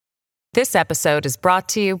This episode is brought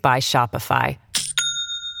to you by Shopify.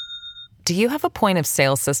 Do you have a point of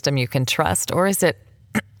sale system you can trust, or is it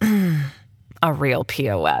a real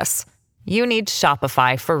POS? You need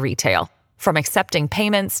Shopify for retail. From accepting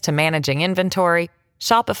payments to managing inventory,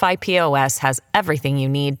 Shopify POS has everything you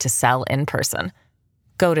need to sell in person.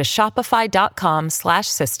 Go to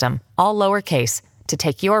shopify.com/system, all lowercase, to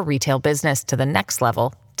take your retail business to the next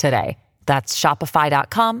level today. That's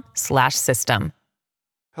shopify.com/system.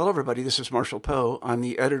 Hello, everybody. This is Marshall Poe. I'm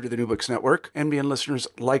the editor of the New Books Network. NBN listeners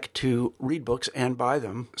like to read books and buy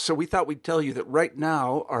them. So we thought we'd tell you that right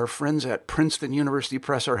now, our friends at Princeton University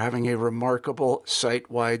Press are having a remarkable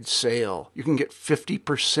site-wide sale. You can get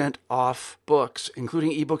 50% off books,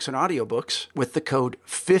 including ebooks and audiobooks, with the code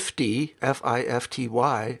 50,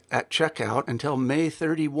 F-I-F-T-Y, at checkout until May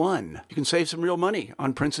 31. You can save some real money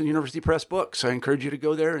on Princeton University Press books. I encourage you to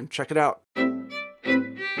go there and check it out.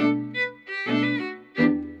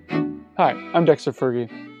 Hi, I'm Dexter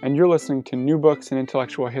Fergie, and you're listening to New Books in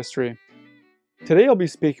Intellectual History. Today I'll be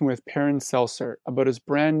speaking with Perrin Selcer about his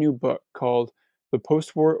brand new book called The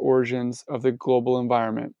Postwar Origins of the Global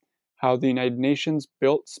Environment: How the United Nations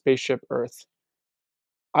Built Spaceship Earth.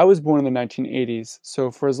 I was born in the 1980s,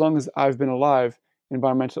 so for as long as I've been alive,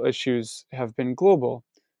 environmental issues have been global,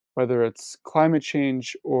 whether it's climate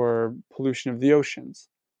change or pollution of the oceans.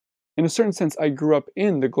 In a certain sense, I grew up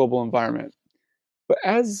in the global environment. But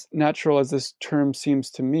as natural as this term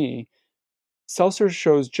seems to me, Selcer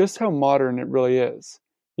shows just how modern it really is.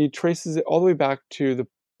 He traces it all the way back to the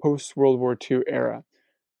post-World War II era,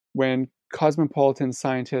 when cosmopolitan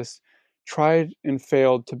scientists tried and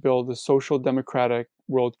failed to build a social democratic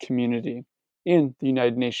world community in the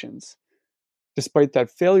United Nations. Despite that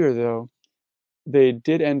failure, though, they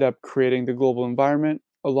did end up creating the global environment,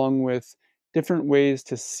 along with different ways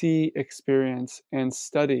to see, experience, and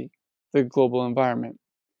study the global environment.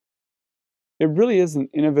 It really is an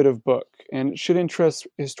innovative book, and it should interest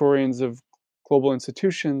historians of global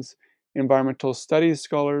institutions, environmental studies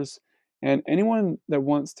scholars, and anyone that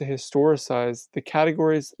wants to historicize the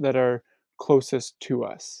categories that are closest to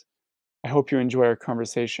us. I hope you enjoy our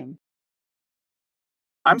conversation.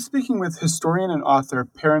 I'm speaking with historian and author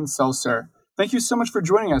Perrin Selcer. Thank you so much for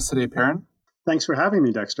joining us today, Perrin. Thanks for having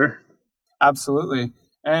me, Dexter. Absolutely.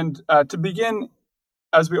 And to begin,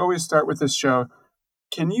 as we always start with this show,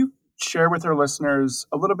 can you share with our listeners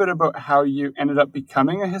a little bit about how you ended up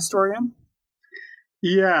becoming a historian?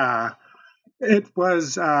 Yeah, it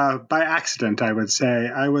was by accident, I would say.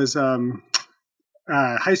 I was a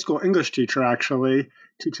high school English teacher, actually,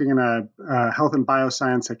 teaching in a health and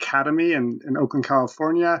bioscience academy in Oakland,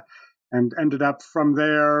 California, and ended up from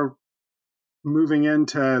there moving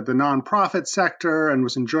into the nonprofit sector and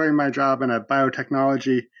was enjoying my job in a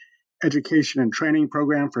biotechnology education and training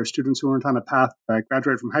program for students who weren't on a path to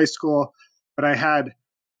graduate from high school. But I had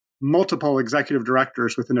multiple executive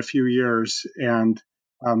directors within a few years, and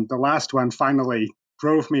the last one finally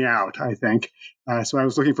drove me out, I think. So I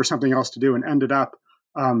was looking for something else to do and ended up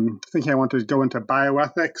thinking I wanted to go into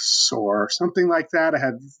bioethics or something like that. I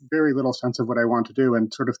had very little sense of what I wanted to do,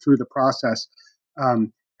 and sort of through the process,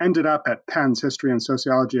 ended up at Penn's History and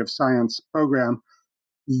Sociology of Science program,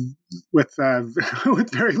 with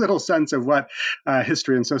very little sense of what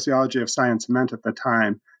history and sociology of science meant at the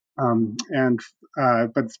time,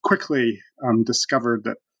 but quickly discovered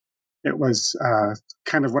that it was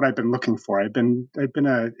kind of what I've been looking for. I've been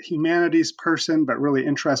a humanities person, but really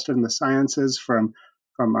interested in the sciences from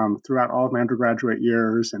throughout all of my undergraduate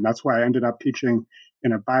years, and that's why I ended up teaching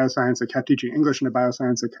in a bioscience. I kept teaching English in a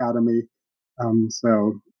bioscience academy.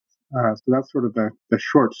 So that's sort of the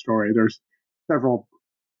short story. There's several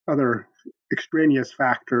other extraneous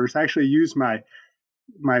factors. I actually use my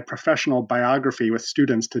professional biography with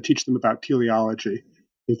students to teach them about teleology,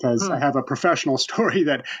 because I have a professional story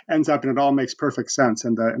that ends up and it all makes perfect sense,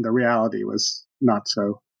 and the reality was not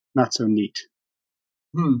so neat.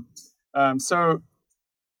 So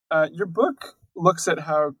your book looks at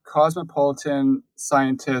how cosmopolitan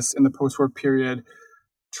scientists in the post-war period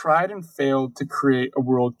tried and failed to create a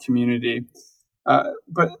world community,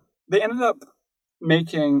 but they ended up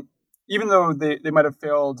making, even though they might have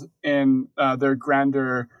failed in their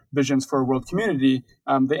grander visions for a world community,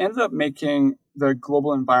 they ended up making the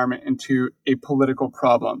global environment into a political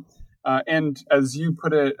problem. And as you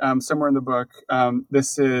put it somewhere in the book,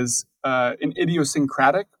 this is an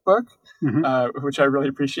idiosyncratic book, which I really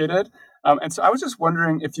appreciated. And so I was just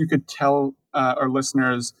wondering if you could tell our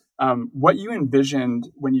listeners what you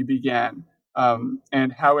envisioned when you began,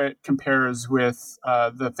 and how it compares with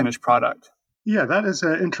the finished product. Yeah, that is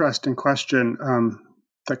an interesting question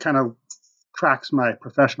that kind of tracks my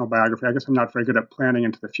professional biography. I guess I'm not very good at planning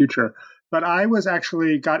into the future. But I was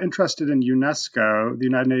actually got interested in UNESCO, the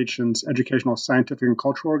United Nations Educational, Scientific, and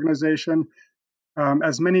Cultural Organization.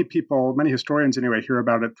 As many people, many historians anyway, hear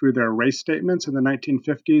about it through their race statements in the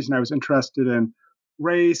 1950s. And I was interested in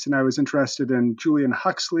race, and I was interested in Julian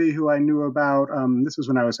Huxley, who I knew about. This was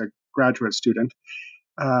when I was a graduate student,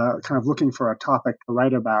 kind of looking for a topic to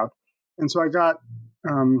write about. And so I got,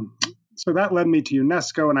 so that led me to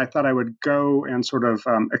UNESCO, and I thought I would go and sort of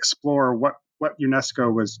explore what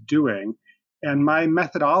UNESCO was doing. And my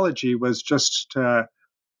methodology was just to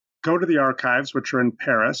go to the archives, which are in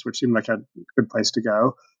Paris, which seemed like a good place to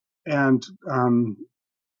go, and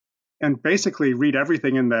basically read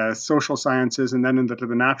everything in the social sciences and then into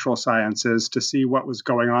the natural sciences to see what was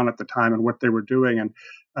going on at the time and what they were doing.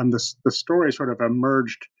 And the story sort of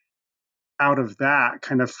emerged out of that,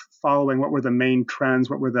 kind of following what were the main trends,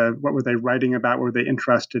 what were they writing about, what were they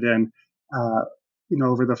interested in,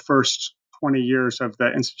 over the first 20 years of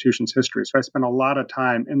the institution's history. So I spent a lot of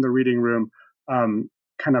time in the reading room,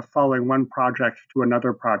 kind of following one project to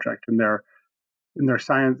another project in their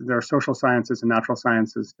science, their social sciences and natural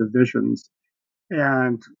sciences divisions,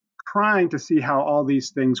 and trying to see how all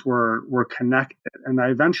these things were connected. And I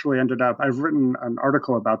eventually I've written an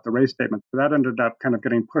article about the race statement, but that ended up kind of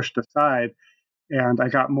getting pushed aside. And I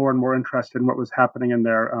got more and more interested in what was happening in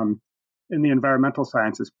their in the environmental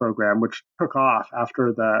sciences program, which took off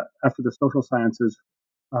after the social sciences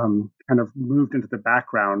kind of moved into the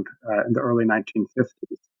background in the early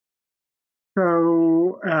 1950s.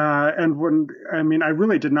 So, I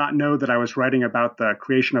really did not know that I was writing about the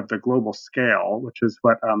creation of the global scale, which is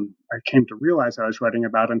what I came to realize I was writing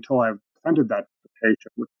about until I funded that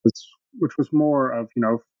dissertation, which was more of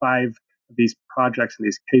 5 of these projects and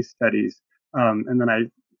these case studies, and then I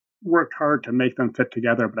worked hard to make them fit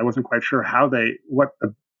together, but I wasn't quite sure what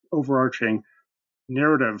the overarching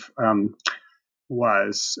narrative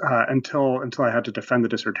was until I had to defend the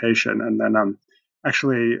dissertation, and then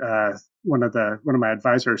actually one of my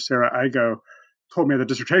advisors, Sarah Igo, told me the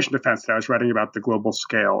dissertation defense that I was writing about the global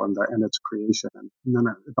scale and its creation, and then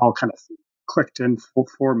it all kind of clicked in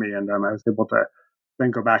for me, and I was able to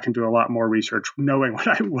then go back and do a lot more research, knowing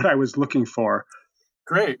what I was looking for.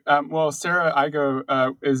 Great. Well, Sarah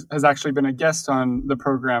Igo has actually been a guest on the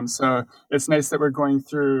program, so it's nice that we're going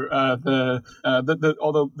through all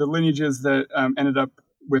the lineages that ended up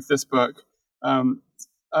with this book. And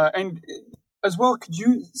as well, could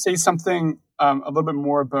you say something a little bit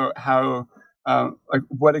more about how,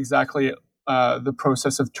 what exactly the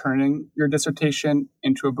process of turning your dissertation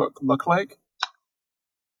into a book looked like?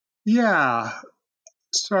 Yeah.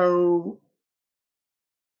 So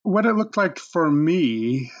what it looked like for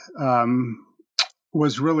me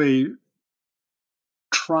was really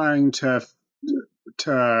trying to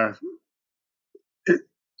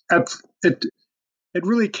it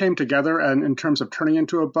really came together, and in terms of turning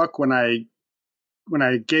into a book when I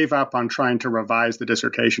gave up on trying to revise the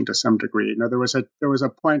dissertation to some degree. There was a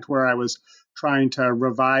point where I was trying to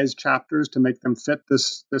revise chapters to make them fit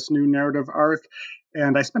this new narrative arc,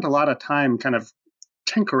 and I spent a lot of time kind of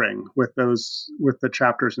tinkering with the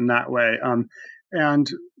chapters in that way. And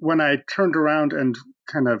when I turned around and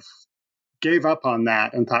kind of gave up on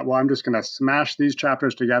that and thought, well, I'm just going to smash these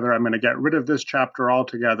chapters together. I'm going to get rid of this chapter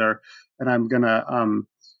altogether, and I'm going to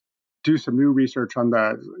do some new research on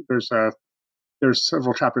there's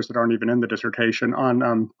several chapters that aren't even in the dissertation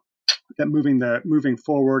on that moving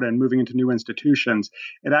forward and moving into new institutions.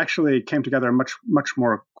 It actually came together much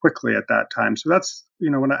more quickly at that time. So that's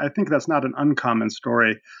when I think that's not an uncommon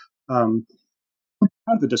story of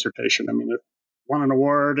the dissertation. I mean, it won an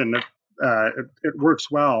award and it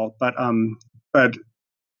works well, but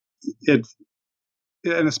it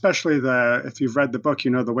and especially if you've read the book,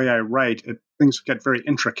 the way I write, things get very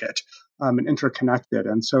intricate and interconnected,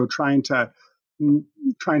 and so trying to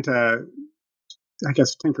I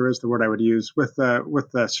guess tinker is the word I would use with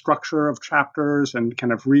the structure of chapters and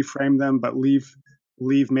kind of reframe them, but leave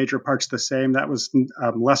major parts the same. That was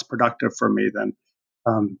less productive for me than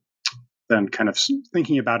kind of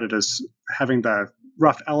thinking about it as having the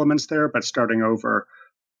rough elements there, but starting over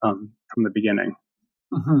from the beginning.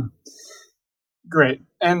 Mm-hmm. Great.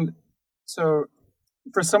 And so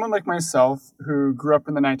for someone like myself who grew up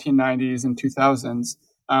in the 1990s and 2000s,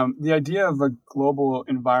 the idea of a global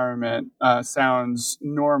environment sounds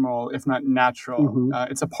normal, if not natural.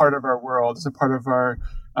 Mm-hmm. It's a part of our world. It's a part of our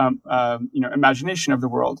imagination of the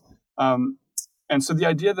world. And so the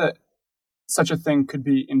idea that such a thing could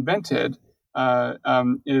be invented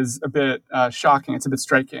is a bit shocking. It's a bit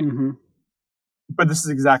striking. Mm-hmm. But this is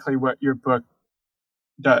exactly what your book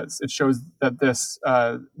does. It shows that this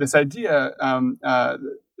idea,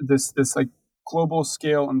 this like global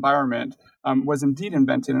scale environment, was indeed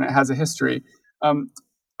invented, and it has a history.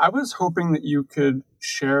 I was hoping that you could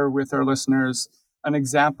share with our listeners an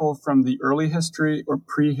example from the early history or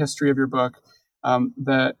prehistory of your book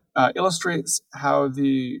that illustrates how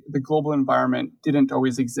the global environment didn't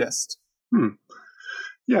always exist.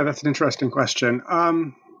 Yeah, that's an interesting question.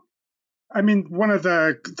 I mean, one of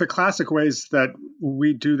the classic ways that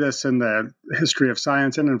we do this in the history of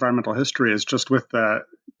science and environmental history is just with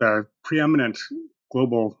the preeminent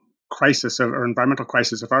global crisis or environmental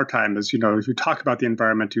crisis of our time. Is, if you talk about the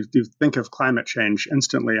environment, you think of climate change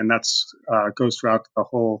instantly, and that's goes throughout the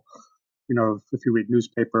whole. If you read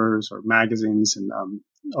newspapers or magazines, and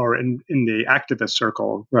or in the activist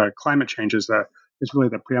circle, climate change is really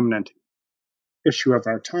the preeminent issue of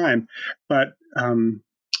our time, but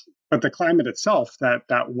the climate itself,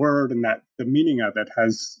 that word and that the meaning of it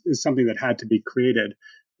is something that had to be created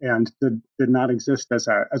and did not exist as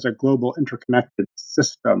a global interconnected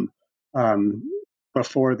system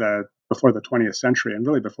before the 20th century, and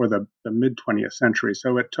really before the mid 20th century.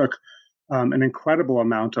 So it took an incredible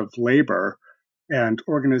amount of labor and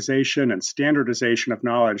organization and standardization of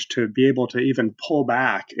knowledge to be able to even pull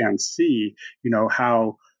back and see,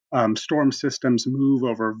 how storm systems move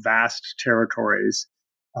over vast territories,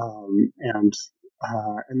 and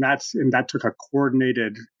that took a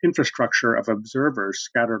coordinated infrastructure of observers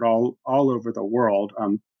scattered all over the world.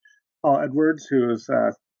 Paul Edwards, who is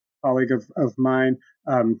a colleague of mine,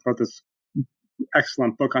 wrote this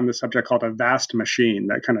excellent book on the subject called A Vast Machine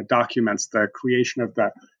that kind of documents the creation of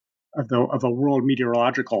a world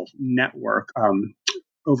meteorological network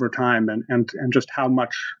over time, and just how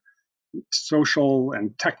much social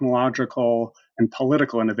and technological and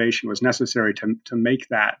political innovation was necessary to make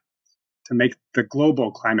the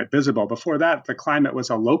global climate visible. Before that, the climate was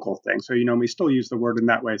a local thing. So, we still use the word in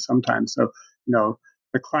that way sometimes. So,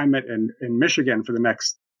 the climate in Michigan for the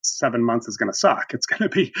next 7 months is going to suck. It's going to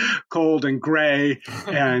be cold and gray,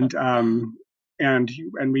 and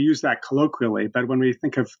we use that colloquially. But when we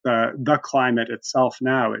think of the climate itself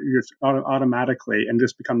now, it's automatically and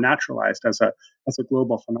just become naturalized as a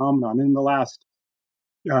global phenomenon. In the last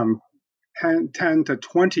 10 to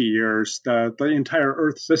 20 years, the entire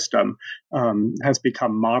Earth system has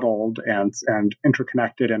become modeled and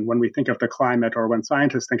interconnected. And when we think of the climate, or when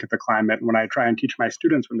scientists think of the climate, and when I try and teach my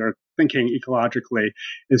students when they're thinking ecologically,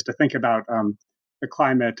 is to think about the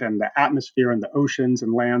climate and the atmosphere and the oceans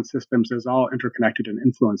and land systems as all interconnected and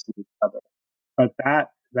influencing each other. But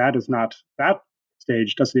that is not, that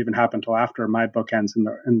stage doesn't even happen until after my book ends in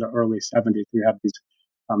the early 70s. We have these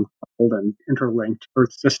coupled and interlinked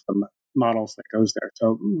Earth system models that goes there.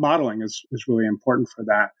 So modeling is really important for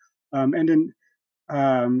that. And in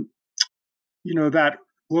that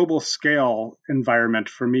global scale environment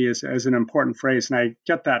for me is an important phrase, and I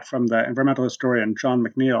get that from the environmental historian John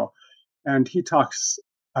McNeill, and he talks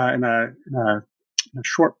in a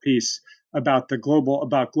short piece about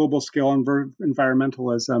global scale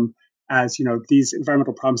environmentalism as these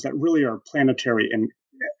environmental problems that really are planetary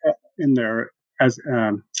in their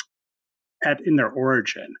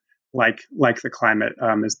origin. Like the climate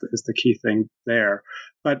is the key thing there.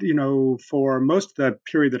 But for most of the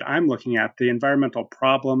period that I'm looking at, the environmental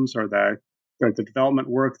problems or the development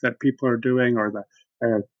work that people are doing, or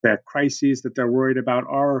the crises that they're worried about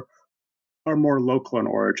are more local in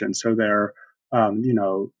origin. So they're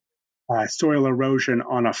soil erosion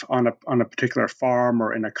on a particular farm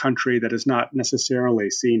or in a country that is not necessarily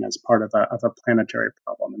seen as part of a planetary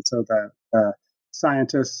problem. And so the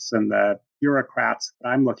scientists and the bureaucrats that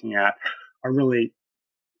I'm looking at are really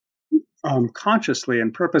consciously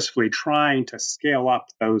and purposefully trying to scale up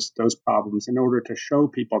those problems in order to show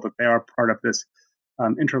people that they are part of this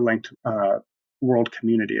interlinked world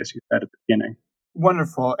community, as you said at the beginning.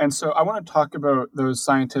 Wonderful. And so I want to talk about those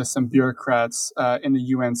scientists and bureaucrats in the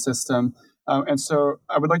UN system. And so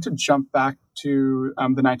I would like to jump back to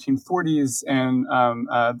the 1940s and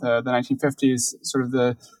the 1950s, sort of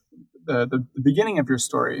the beginning of your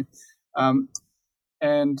story.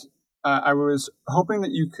 And I was hoping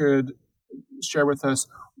that you could share with us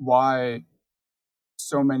why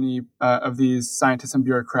so many of these scientists and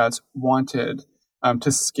bureaucrats wanted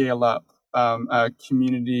to scale up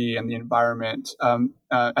community and the environment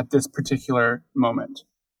at this particular moment.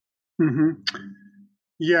 Mm-hmm.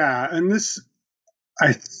 Yeah, and this,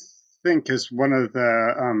 I think, is one of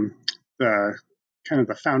the kind of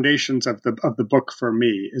the foundations of the book for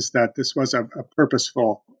me, is that this was a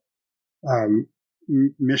purposeful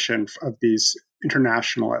mission of these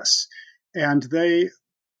internationalists, and they,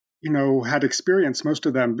 had experienced, most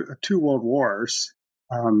of them, 2 world wars.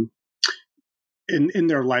 in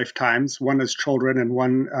their lifetimes, one as children, and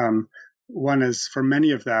one is, for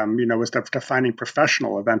many of them, was the defining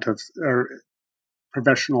professional event of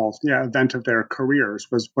their careers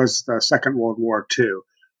was the Second World War too.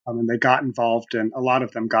 And they got involved in, a lot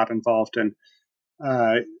of them got involved in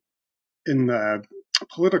the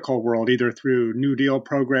political world, either through New Deal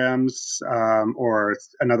programs or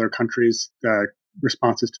in other countries, the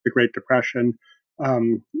responses to the Great Depression,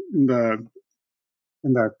 in the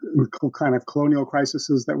kind of colonial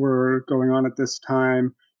crises that were going on at this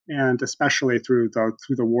time, and especially through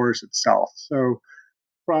the wars itself. So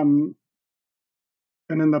in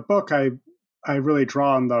the book, I really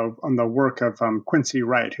draw on the work of Quincy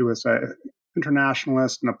Wright, who was an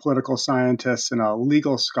internationalist and a political scientist and a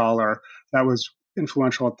legal scholar that was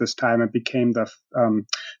influential at this time and became the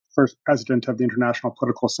first president of the International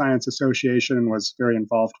Political Science Association and was very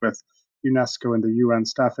involved with UNESCO and the UN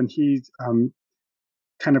stuff. And he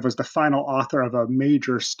kind of was the final author of a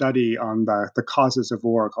major study on the causes of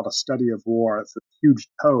war called A Study of War. It's a huge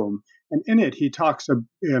tome. And in it, he talks,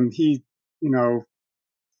 something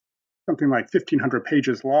like 1,500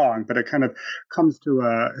 pages long, but it kind of comes to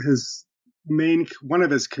one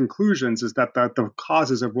of his conclusions is that the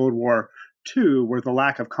causes of World War II were the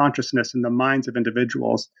lack of consciousness in the minds of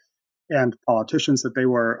individuals and politicians that they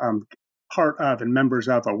were part of and members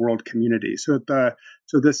of a world community. So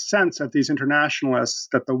this sense of these internationalists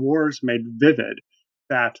that the wars made vivid,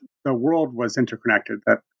 that the world was interconnected,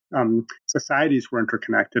 that societies were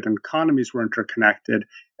interconnected and economies were interconnected,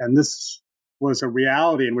 and this was a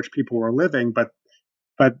reality in which people were living, but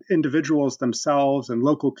individuals themselves and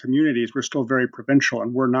local communities were still very provincial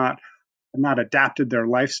and were not adapted their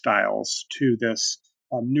lifestyles to this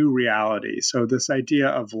new reality. So this idea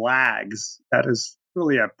of lags, that is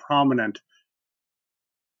really a prominent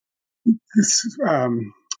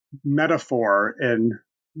metaphor in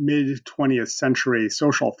mid-20th century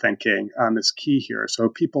social thinking, is key here. So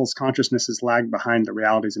people's consciousnesses lagged behind the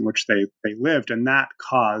realities in which they lived, and that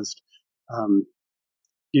caused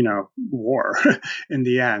war in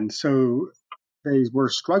the end. So they were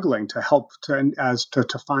struggling to help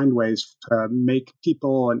to find ways to make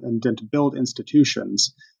people and to build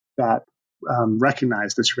institutions that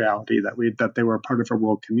recognize this reality that they were a part of a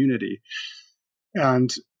world community,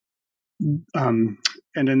 and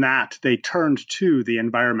in that they turned to the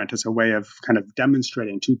environment as a way of kind of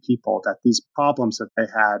demonstrating to people that these problems that they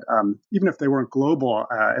had, even if they weren't global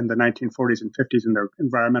in the 1940s and 50s in their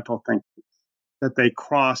environmental thinking, that they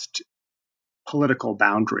crossed political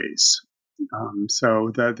boundaries.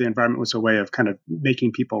 So the environment was a way of kind of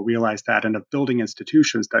making people realize that, and of building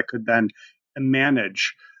institutions that could then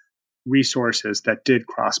manage resources that did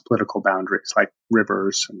cross political boundaries, like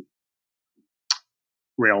rivers and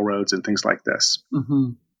railroads and things like this.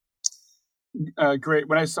 Mm-hmm. Great.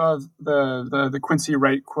 When I saw the Quincy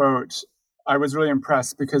Wright quote, I was really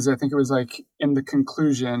impressed because I think it was like in the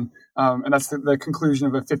conclusion, and that's the conclusion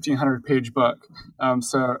of a 1,500-page book.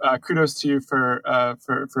 So kudos to you for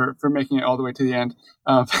making it all the way to the end.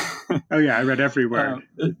 Oh yeah, I read every word.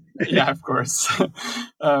 Yeah, of course.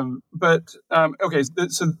 Okay,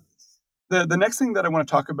 so the next thing that I want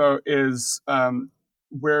to talk about is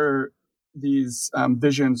where these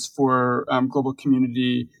visions for global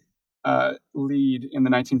community lead in the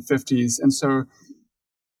 1950s, and so.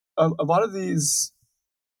 A lot of these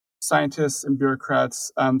scientists and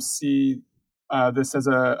bureaucrats see this as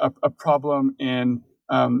a problem in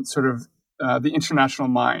sort of the international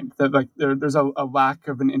mind. That like there's a lack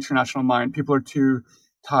of an international mind. People are too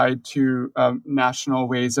tied to national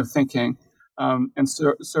ways of thinking, and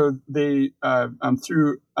so they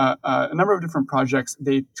through a number of different projects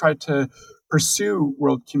they tried to pursue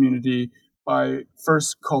world community by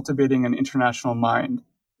first cultivating an international mind.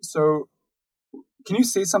 So. Can you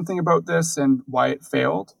say something about this and why it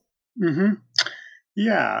failed? Mm-hmm.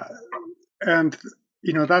 Yeah. And,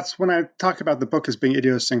 that's when I talk about the book as being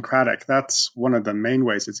idiosyncratic. That's one of the main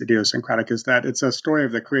ways it's idiosyncratic, is that it's a story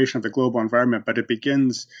of the creation of the global environment, but it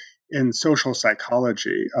begins in social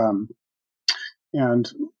psychology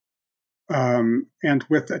and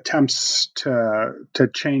with attempts to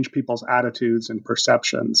change people's attitudes and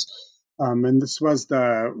perceptions. And this was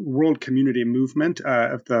the world community movement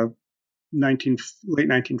of the late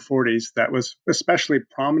 1940s that was especially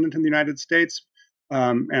prominent in the United States,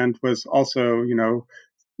 and was also,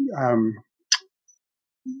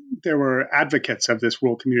 there were advocates of this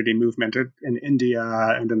world community movement in India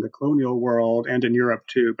and in the colonial world and in Europe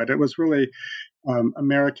too. But it was really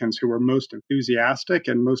Americans who were most enthusiastic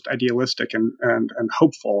and most idealistic and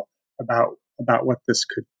hopeful about what this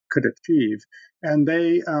could achieve, and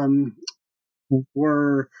they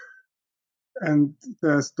were And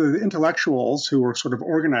the intellectuals who were sort of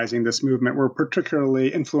organizing this movement were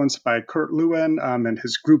particularly influenced by Kurt Lewin and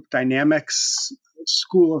his group dynamics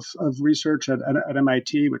school of research at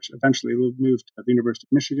MIT, which eventually moved to the University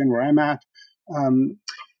of Michigan, where I'm at.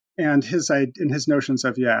 And his notions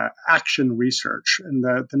of action research, and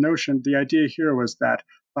the idea here was that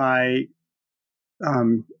by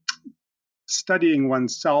studying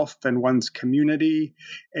oneself and one's community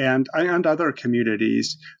and other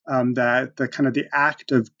communities, that the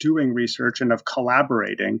act of doing research and of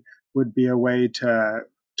collaborating would be a way to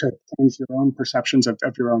change your own perceptions of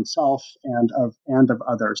your own self and of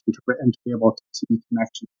others, and to be able to see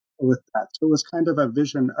connection with that. So it was kind of a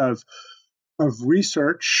vision of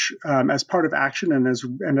research as part of action,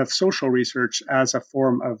 and of social research as a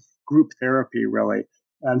form of group therapy, really.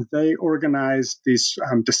 And they organized these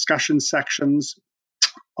discussion sections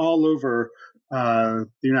all over the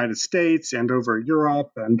United States and over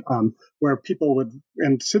Europe, and where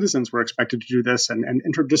and citizens were expected to do this, and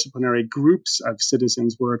interdisciplinary groups of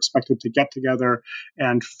citizens were expected to get together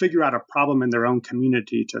and figure out a problem in their own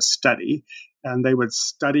community to study. And they would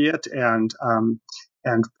study it and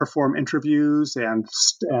perform interviews and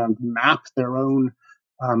map their own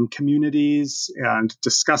communities and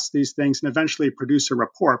discuss these things, and eventually produce a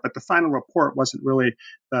report. But the final report wasn't really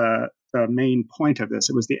the main point of this.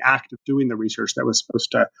 It was the act of doing the research that was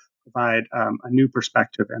supposed to provide a new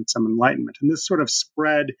perspective and some enlightenment. And this sort of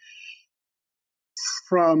spread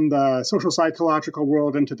from the social psychological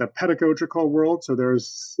world into the pedagogical world. So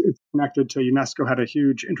it's connected to UNESCO had a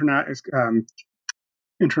huge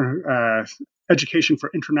education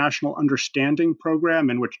for international understanding program,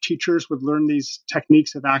 in which teachers would learn these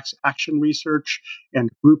techniques of action research and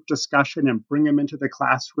group discussion and bring them into the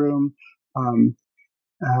classroom.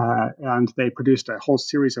 And they produced a whole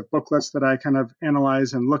series of booklets that I kind of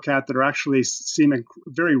analyze and look at that are actually seeming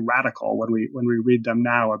very radical when we read them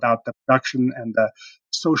now, about the production and the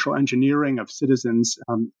social engineering of citizens.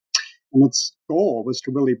 And its goal was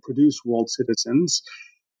to really produce world citizens.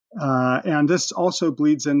 And this also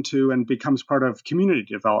bleeds into and becomes part of community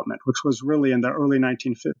development, which was really in the early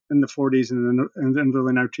 40s and in the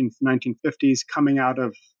early 1950s, coming out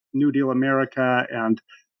of New Deal America, and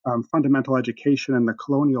fundamental education in the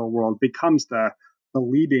colonial world becomes the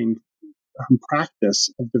leading practice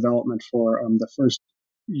of development for the first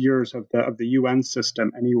years of the UN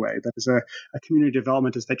system. Anyway, that is a community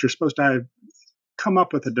development is that you're supposed to come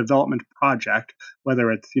up with a development project,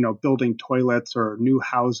 whether it's building toilets or new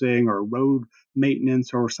housing or road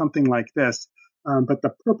maintenance or something like this. But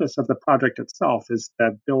the purpose of the project itself is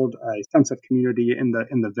to build a sense of community in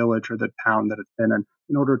the village or the town that it's in. And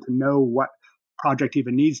in order to know what project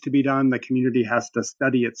even needs to be done, the community has to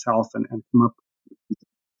study itself and come up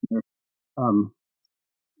with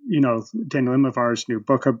Daniel Immerwahr's new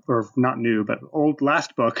book, or not new, but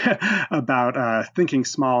last book about thinking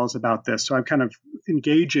small is about this. So I'm kind of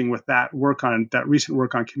engaging with that recent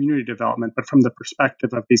work on community development, but from the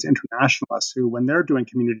perspective of these internationalists who, when they're doing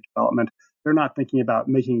community development, they're not thinking about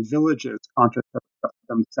making villages conscious of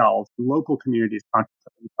themselves, local communities conscious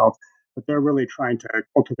of themselves, but they're really trying to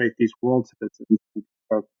cultivate these world citizens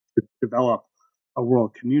to develop a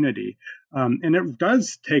world community. And it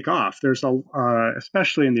does take off. There's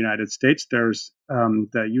especially in the United States, there's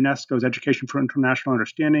the UNESCO's Education for International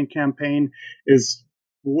Understanding campaign is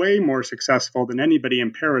way more successful than anybody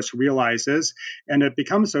in Paris realizes. And it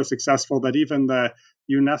becomes so successful that even the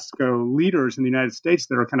UNESCO leaders in the United States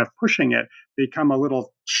that are kind of pushing it become a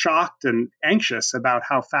little shocked and anxious about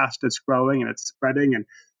how fast it's growing and it's spreading. And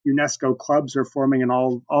UNESCO clubs are forming in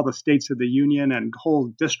all the states of the union, and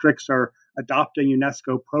whole districts are adopting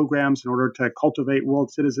UNESCO programs in order to cultivate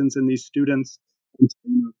world citizens in these students and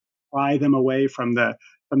to pry them away from the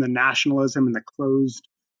nationalism and the closed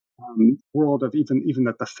world of even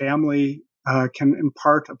that the family can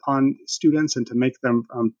impart upon students, and to make them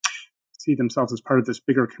see themselves as part of this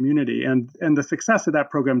bigger community. And the success of that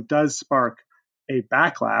program does spark a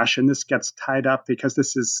backlash, and this gets tied up because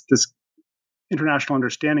this international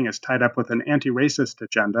understanding is tied up with an anti-racist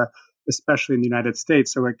agenda, especially in the United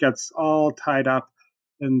States. So it gets all tied up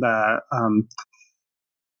in the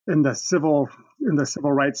civil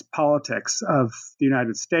rights politics of the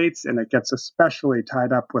United States, and it gets especially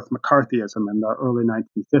tied up with McCarthyism in the early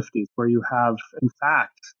 1950s, where you have, in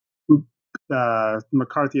fact, the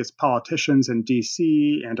McCarthyist politicians in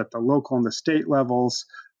D.C. and at the local and the state levels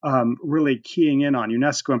really keying in on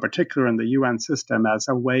UNESCO in particular and the UN system as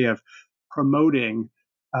a way of promoting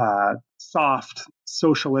soft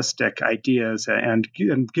socialistic ideas and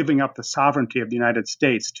giving up the sovereignty of the United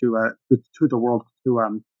States to the world, to a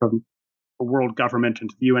world government and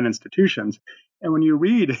to the UN institutions. And when you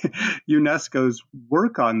read UNESCO's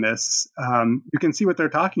work on this, you can see what they're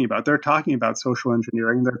talking about. They're talking about social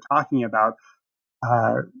engineering. They're talking about,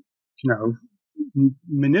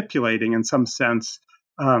 manipulating, in some sense,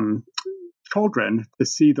 children to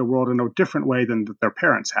see the world in a different way than their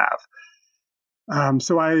parents have.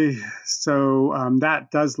 That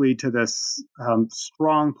does lead to this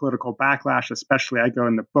strong political backlash. Especially, I go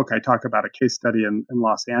in the book, I talk about a case study in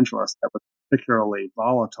Los Angeles that was particularly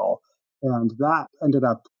volatile, and that ended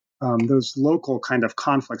up those local kind of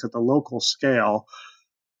conflicts at the local scale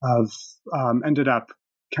of ended up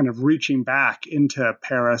kind of reaching back into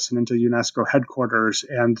Paris and into UNESCO headquarters,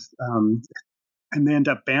 and they end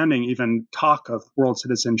up banning even talk of world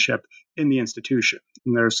citizenship in the institution.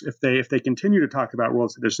 And if they continue to talk about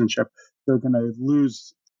world citizenship, they're going to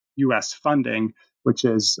lose U.S. funding, which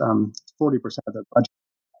is 40% of their budget.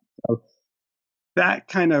 So that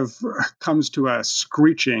kind of comes to a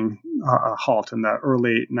screeching halt in the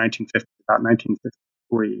early 1950s, about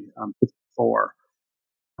 1953, 54.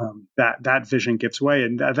 That vision gives way,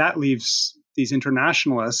 and that leaves these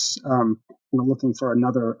internationalists looking for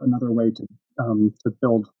another way to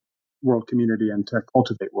build world community and to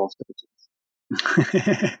cultivate world citizens.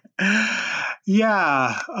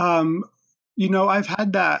 Yeah, I've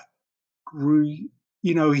had that.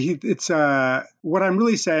 It's what I'm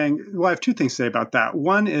really saying. Well, I have two things to say about that.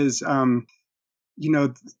 One is,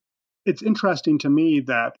 it's interesting to me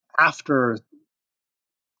that after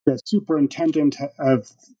the superintendent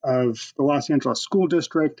of the Los Angeles School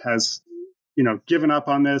District has, given up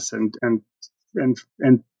on this and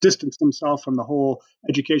distanced himself from the whole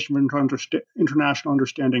Education for International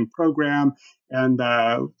Understanding program, and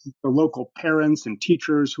the local parents and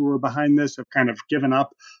teachers who were behind this have kind of given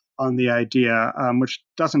up on the idea, which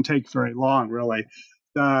doesn't take very long, really.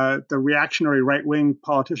 The reactionary right-wing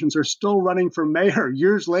politicians are still running for mayor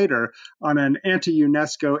years later on an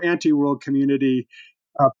anti-UNESCO, anti-world community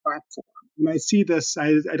platform. And I see this,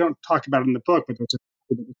 I don't talk about it in the book, but there's a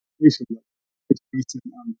case in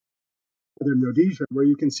Southern Rhodesia where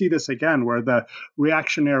you can see this again, where the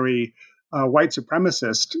reactionary white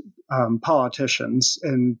supremacist politicians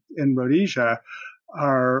in Rhodesia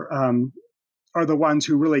are the ones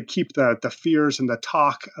who really keep the fears and the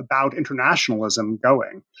talk about internationalism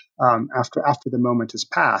going after the moment has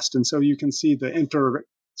passed. And so you can see the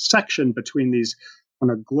intersection between these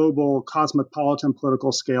kind of global cosmopolitan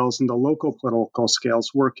political scales and the local political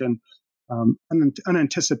scales work in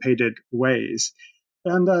unanticipated ways.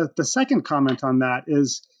 And the second comment on that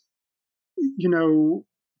is,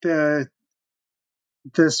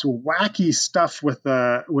 this wacky stuff with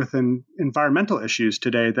environmental issues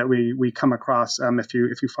today that we come across if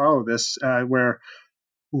you follow this, where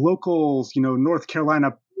local North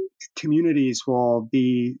Carolina communities will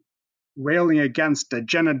be railing against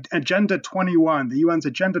Agenda 21, the UN's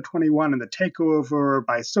Agenda 21, and the takeover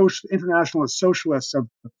by internationalist socialists of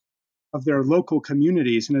their local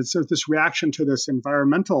communities. And it's this reaction to this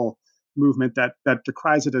environmental movement that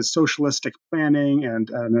decries it as socialistic planning, and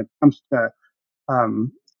it comes to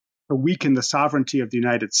weaken the sovereignty of the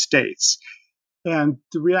United States. And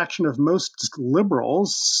the reaction of most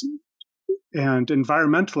liberals and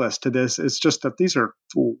environmentalists to this is just that these are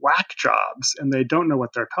whack jobs and they don't know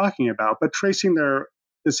what they're talking about. But tracing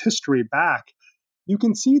this history back, you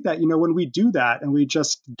can see that, when we do that and we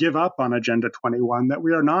just give up on Agenda 21, that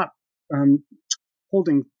we are not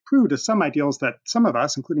holding true to some ideals that some of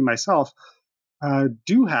us, including myself,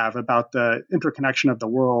 do have about the interconnection of the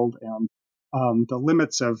world and the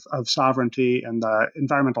limits of sovereignty and the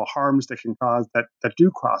environmental harms that can cause that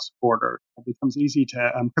do cross borders. It becomes easy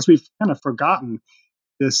to, because we've kind of forgotten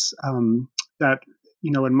this, that,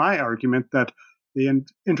 in my argument, that the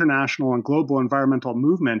international and global environmental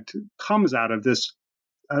movement comes out of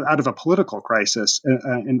a political crisis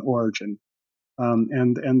in origin,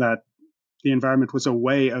 and that the environment was a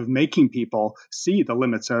way of making people see the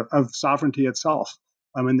limits of sovereignty itself,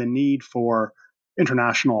 and the need for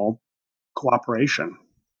international cooperation.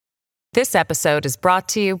 This episode is brought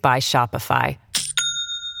to you by Shopify.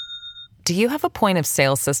 Do you have a point of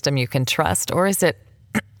sale system you can trust, or is it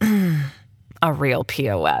a real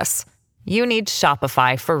POS? You need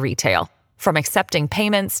Shopify for retail. From accepting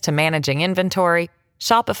payments to managing inventory,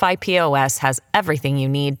 Shopify POS has everything you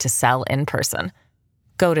need to sell in person.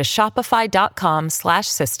 Go to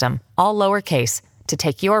shopify.com/system, all lowercase, to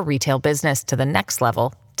take your retail business to the next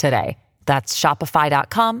level today. That's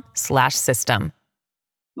shopify.com/system.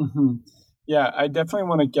 Mm-hmm. Yeah, I definitely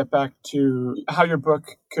want to get back to how your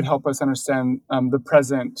book could help us understand the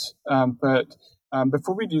present. But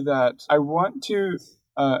before we do that, I want to,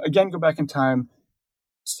 again, go back in time.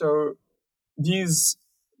 So these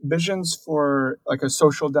visions for like a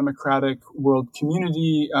social democratic world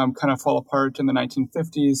community kind of fall apart in the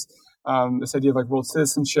 1950s. This idea of like world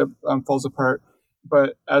citizenship falls apart.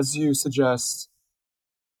 But as you suggest,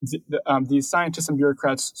 these scientists and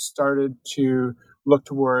bureaucrats started to look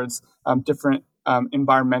towards different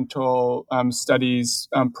environmental studies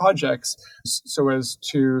projects so as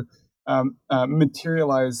to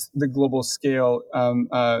materialize the global scale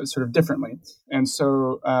sort of differently. And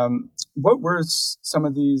so what were some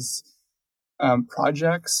of these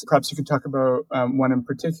projects? Perhaps you could talk about one in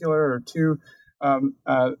particular or two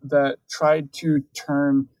that tried to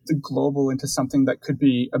turn the global into something that could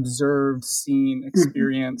be observed, seen,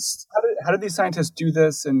 experienced. How did these scientists do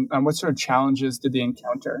this, and what sort of challenges did they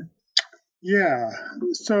encounter? Yeah.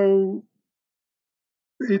 So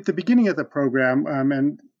at the beginning of the program,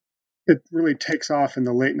 and it really takes off in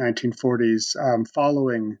the late 1940s,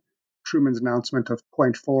 following Truman's announcement of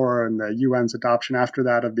Point 4 and the UN's adoption after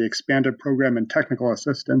that of the expanded program in technical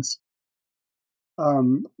assistance.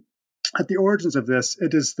 At the origins of this,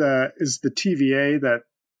 it is the TVA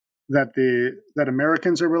that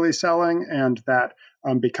Americans are really selling, and that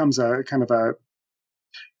becomes a kind of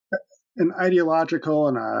an ideological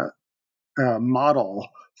and a model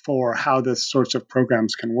for how this sorts of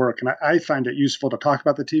programs can work. And I find it useful to talk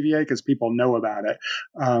about the TVA because people know about it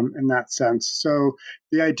in that sense. So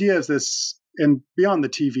the idea is this, and beyond the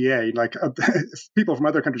TVA, like people from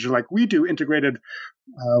other countries are like, we do integrated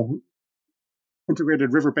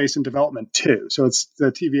river basin development too. So it's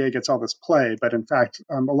the TVA gets all this play, but in fact,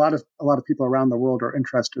 a lot of people around the world are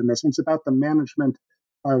interested in this. And it's about the management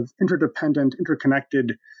of interdependent,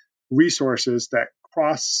 interconnected resources that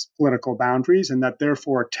cross political boundaries, and that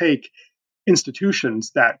therefore take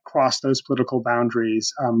institutions that cross those political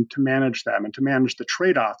boundaries to manage them and to manage the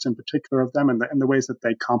trade-offs in particular of them and the ways that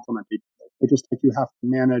they complement each other. So just like you have to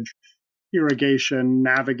manage irrigation,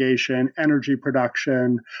 navigation, energy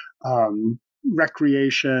production,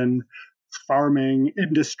 recreation, farming,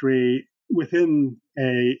 industry within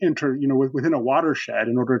within a watershed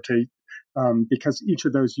in order to because each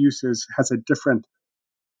of those uses has a different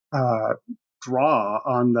draw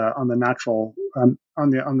on the natural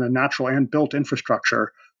and built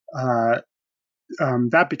infrastructure.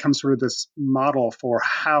 That becomes sort of this model for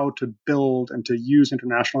how to build and to use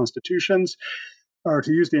international institutions, or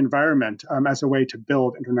to use the environment as a way to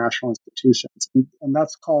build international institutions. And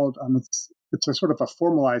that's called, it's a sort of a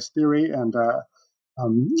formalized theory, and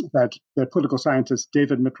that the political scientist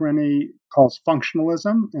David Mitreni calls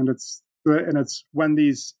functionalism. And it's when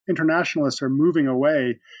these internationalists are moving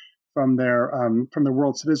away from the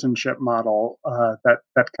world citizenship model that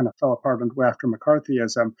kind of fell apart after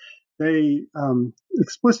McCarthyism. They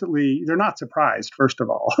they're not surprised, first of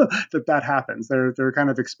all, that happens. They're kind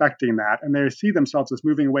of expecting that, and they see themselves as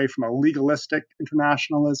moving away from a legalistic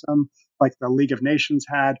internationalism like the League of Nations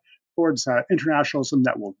had, towards internationalism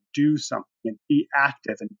that will do something and be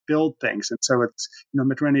active and build things. And so it's,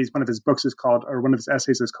 Mitreni's, one of his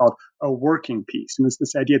essays is called A Working Peace, and it's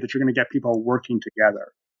this idea that you're going to get people working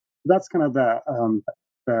together. That's kind of the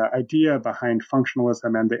idea behind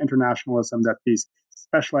functionalism and the internationalism that these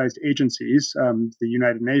specialized agencies, the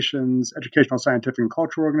United Nations, Educational, Scientific, and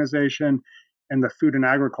Cultural Organization, and the Food and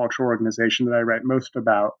Agriculture Organization that I write most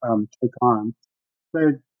about, take on.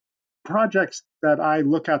 The projects that I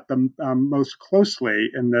look at the most closely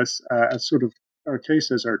in this as sort of our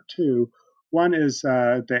cases are two. One is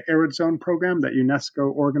the Arid Zone program that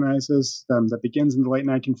UNESCO organizes that begins in the late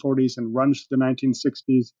 1940s and runs to the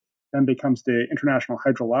 1960s, then becomes the International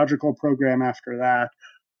Hydrological Program after that.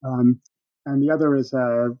 And the other is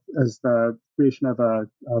the creation of a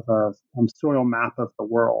soil map of the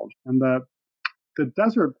world. And the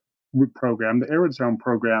Desert Route program, the Arid Zone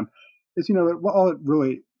program, is, all it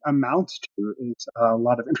really amounts to is a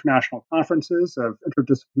lot of international conferences of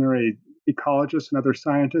interdisciplinary ecologists and other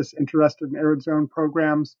scientists interested in arid zone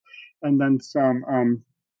programs, and then some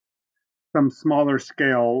smaller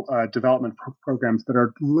scale development programs that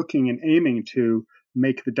are looking and aiming to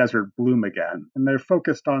make the desert bloom again. And they're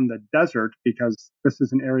focused on the desert because this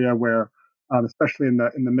is an area where, especially in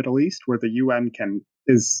the Middle East, where the UN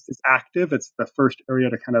is active. It's the first area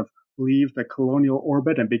to kind of leave the colonial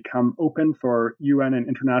orbit and become open for UN and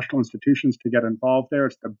international institutions to get involved there.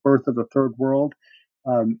 It's the birth of the third world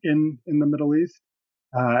in the Middle East.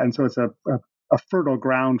 And so it's a fertile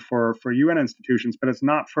ground for UN institutions, but it's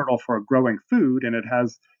not fertile for growing food. And it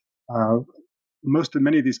has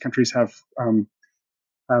many of these countries have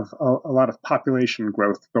a lot of population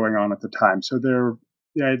growth going on at the time. So the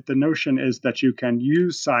notion is that you can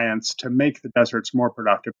use science to make the deserts more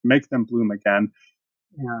productive, make them bloom again,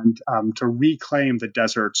 and to reclaim the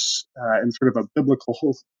deserts in sort of a biblical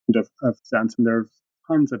of sense, and there are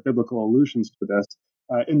tons of biblical allusions to this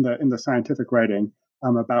in the scientific writing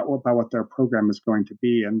about what their program is going to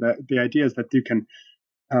be. And the idea is that you can,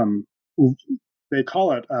 they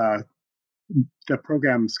call it the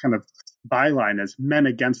program's kind of byline is men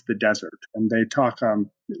against the desert. And they talk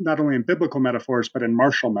not only in biblical metaphors, but in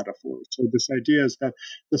martial metaphors. So this idea is that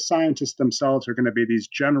the scientists themselves are going to be these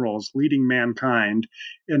generals leading mankind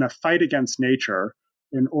in a fight against nature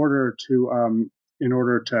in order to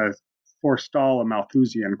forestall a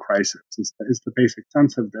Malthusian crisis is the basic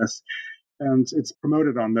sense of this. And it's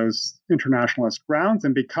promoted on those internationalist grounds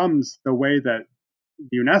and becomes the way that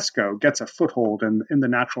UNESCO gets a foothold in the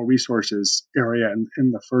natural resources area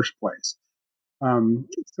in the first place.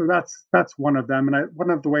 So that's one of them. And one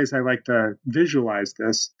of the ways I like to visualize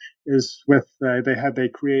this is with they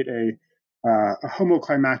create a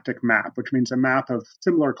homoclimatic map, which means a map of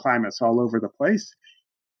similar climates all over the place.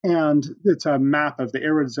 And it's a map of the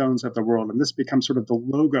arid zones of the world, and this becomes sort of the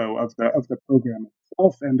logo of the program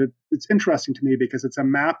itself. And it's interesting to me because it's a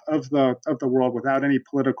map of the world without any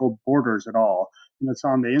political borders at all, and it's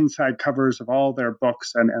on the inside covers of all their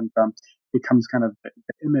books, and becomes kind of the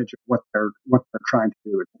image of what they're trying to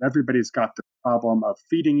do. Everybody's got the problem of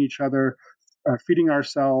feeding each other, feeding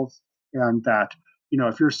ourselves, and that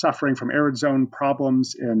if you're suffering from arid zone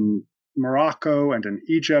problems in Morocco and in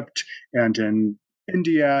Egypt and in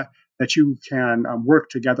India, that you can work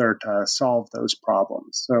together to solve those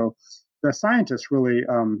problems. So the scientists really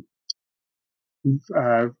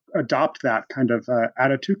adopt that kind of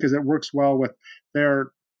attitude because it works well with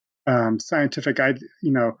their scientific,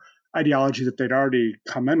 ideology that they'd already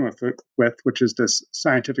come in with, which is this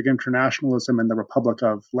scientific internationalism and the Republic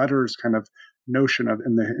of Letters kind of notion of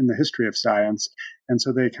in the history of science. And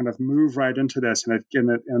so they kind of move right into this,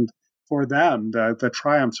 and for them, the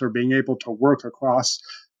triumphs are being able to work across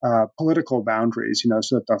political boundaries,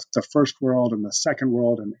 so that the first world and the second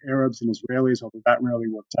world and Arabs and Israelis, although that rarely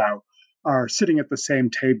works out, are sitting at the same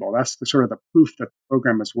table. That's the sort of the proof that the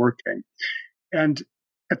program is working. And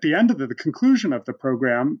at the end of the conclusion of the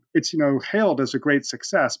program, it's hailed as a great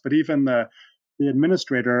success. But even the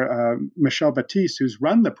administrator, Michel Baptiste, who's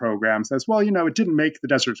run the program, says, well, it didn't make the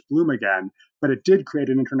deserts bloom again, but it did create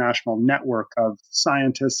an international network of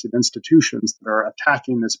scientists and institutions that are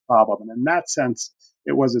attacking this problem. And in that sense,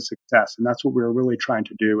 it was a success. And that's what we were really trying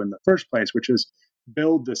to do in the first place, which is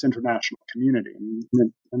build this international community.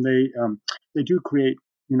 And they do create,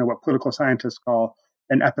 what political scientists call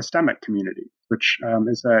an epistemic community, which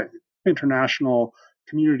is an international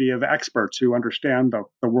community of experts who understand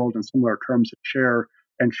the world in similar terms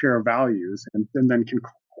and share values, and then can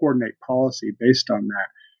coordinate policy based on that.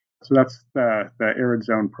 So that's the Arid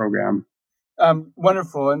Zone program.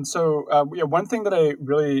 Wonderful. And so one thing that I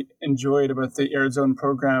really enjoyed about the Arid Zone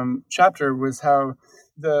program chapter was how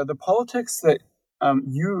the politics that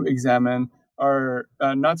you examine are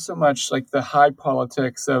not so much like the high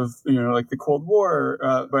politics of, like the Cold War,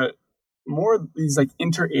 but more these like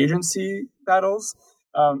interagency battles,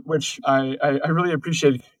 which I really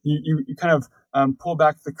appreciate. You kind of pull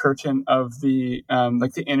back the curtain of the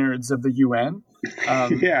like the innards of the UN.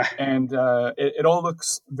 Yeah. And it all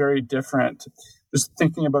looks very different. Just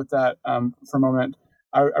thinking about that for a moment,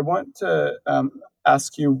 I want to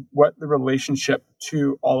ask you what the relationship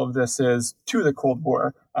to all of this is to the Cold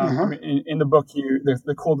War. In the book,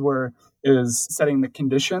 the Cold War is setting the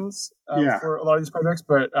conditions for a lot of these projects,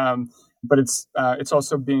 but it's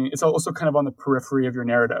also kind of on the periphery of your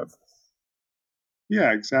narrative.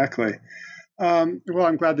 Yeah, exactly. Well,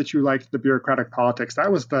 I'm glad that you liked the bureaucratic politics.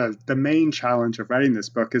 That was the main challenge of writing this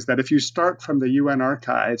book, is that if you start from the UN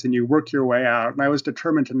archives and you work your way out, and I was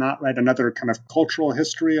determined to not write another kind of cultural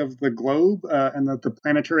history of the globe and the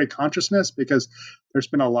planetary consciousness, because there's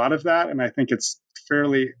been a lot of that, and I think it's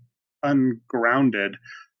fairly ungrounded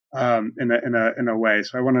in a way.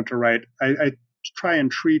 So I wanted to write. I try and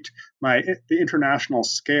treat the international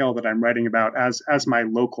scale that I'm writing about as my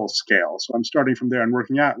local scale. So I'm starting from there and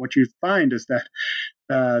working out. What you find is that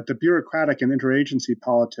the bureaucratic and interagency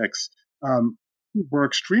politics were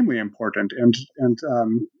extremely important and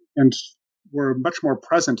were much more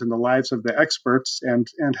present in the lives of the experts and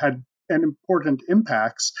had important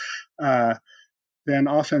impacts than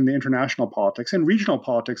often the international politics. And regional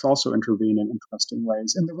politics also intervene in interesting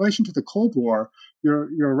ways. In the relation to the Cold War,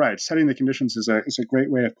 you're right. Setting the conditions is a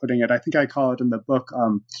great way of putting it. I think I call it in the book,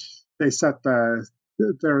 they set the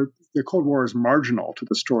Cold War is marginal to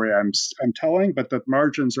the story I'm telling, but the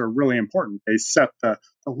margins are really important. They set the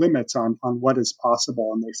limits on what is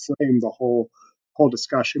possible, and they frame the whole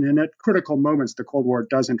discussion. And at critical moments, the Cold War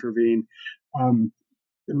does intervene in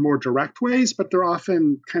more direct ways, but they're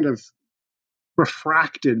often kind of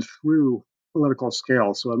refracted through political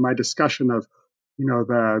scale. So in my discussion of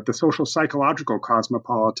the social psychological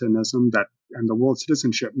cosmopolitanism and the world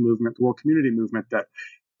citizenship movement, the world community movement that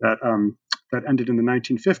ended in the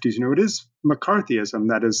 1950s, it is McCarthyism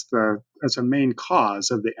that is as a main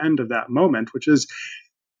cause of the end of that moment, which is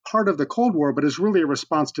part of the Cold War, but is really a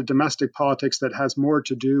response to domestic politics that has more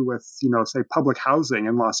to do with, say, public housing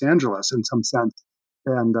in Los Angeles in some sense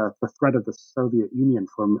than the threat of the Soviet Union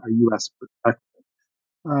from a U.S. perspective.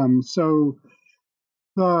 So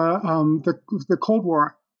the Cold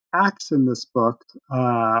War acts in this book.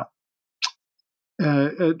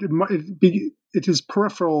 It is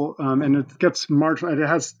peripheral and it gets marginal. It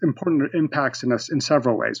has important impacts in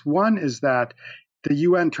several ways. One is that the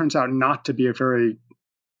UN turns out not to be a very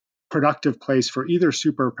productive place for either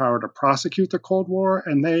superpower to prosecute the Cold War,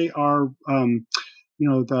 and they are,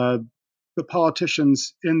 the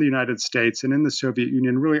politicians in the United States and in the Soviet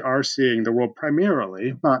Union really are seeing the world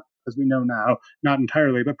primarily, not as we know now, not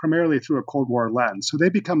entirely, but primarily through a Cold War lens. So they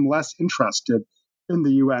become less interested in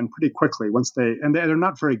the UN pretty quickly they're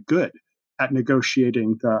not very good at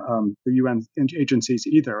negotiating the UN agencies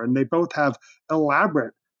either, and they both have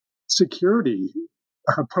elaborate security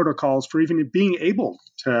protocols for even being able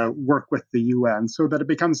to work with the UN, so that it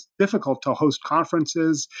becomes difficult to host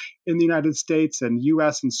conferences in the United States, and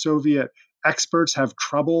US and Soviet experts have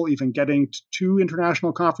trouble even getting to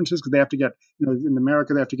international conferences because they have to get, in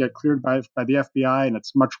America, they have to get cleared by the FBI, and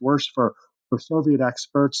it's much worse for Soviet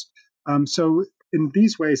experts. So in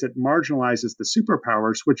these ways, it marginalizes the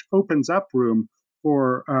superpowers, which opens up room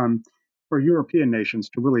for European nations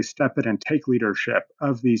to really step in and take leadership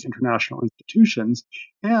of these international institutions.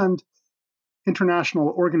 And international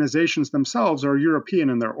organizations themselves are European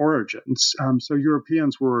in their origins. So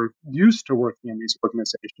Europeans were used to working in these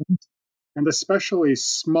organizations, and especially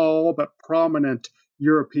small but prominent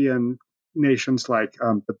European nations like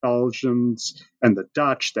the Belgians and the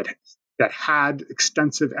Dutch that had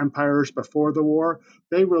extensive empires before the war.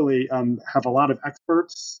 They really have a lot of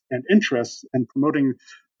experts and interests in promoting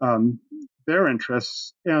their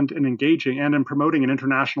interests and in engaging and in promoting an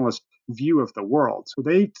internationalist view of the world. So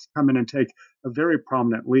they come in and take a very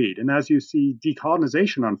prominent lead. And as you see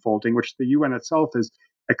decolonization unfolding, which the UN itself is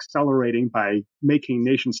accelerating by making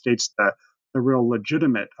nation states the real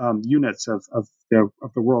legitimate units of the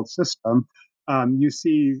world system, you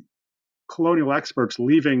see colonial experts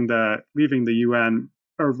leaving the UN,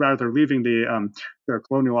 or rather leaving their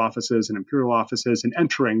colonial offices and imperial offices and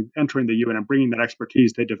entering the UN and bringing that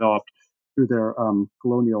expertise they developed through their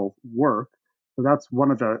colonial work. So that's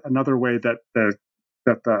another way that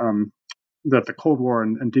the Cold War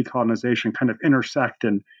and decolonization kind of intersect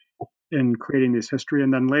in creating this history.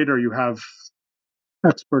 And then later you have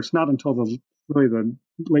experts, not until the late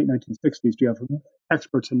 1960s, do you have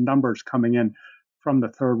experts in numbers coming in from the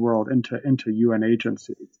third world into UN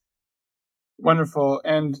agencies. Wonderful.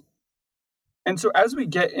 And so as we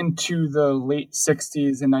get into the late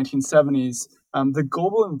 60s and 1970s, the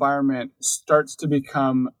global environment starts to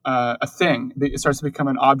become a thing. It starts to become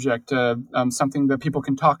an object, something that people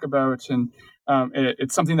can talk about, and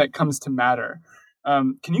it's something that comes to matter.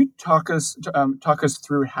 Can you talk us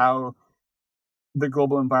through how the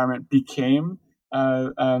global environment became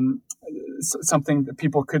something that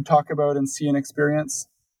people could talk about and see and experience?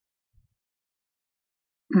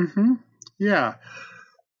 Mm-hmm. Yeah.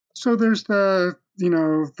 So there's the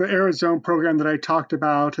Arizona program that I talked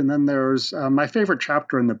about, and then there's my favorite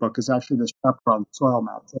chapter in the book is actually this chapter on soil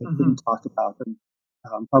maps that I didn't talk about, and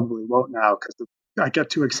probably won't now because I get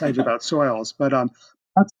too excited about soils. But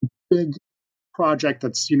that's a big project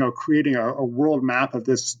that's creating a world map of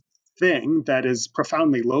this thing that is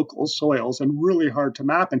profoundly local, soils, and really hard to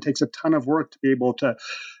map, and takes a ton of work to be able to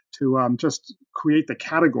just create the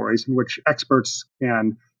categories in which experts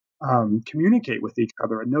can communicate with each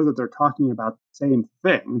other and know that they're talking about the same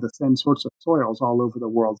thing, the same sorts of soils all over the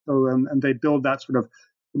world. So, and they build that sort of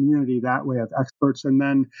community that way of experts. And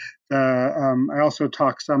then I also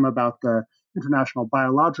talk some about the International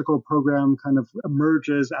Biological Program, kind of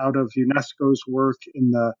emerges out of UNESCO's work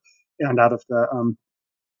and out of the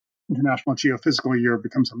International Geophysical Year,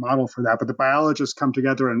 becomes a model for that. But the biologists come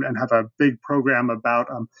together and have a big program about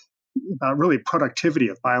really productivity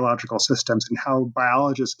of biological systems and how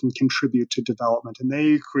biologists can contribute to development. And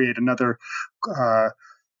they create another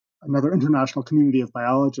international community of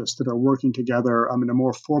biologists that are working together in a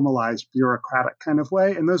more formalized, bureaucratic kind of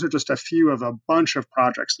way. And those are just a few of a bunch of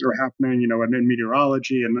projects that are happening, in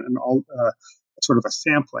meteorology and all sort of a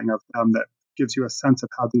sampling of them that gives you a sense of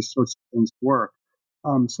how these sorts of things work.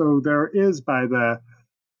 So there is, by the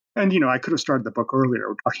And, I could have started the book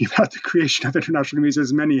earlier talking about the creation of international communities,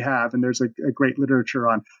 as many have. And there's a great literature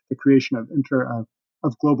on the creation of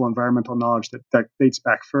global environmental knowledge that dates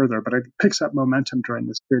back further. But it picks up momentum during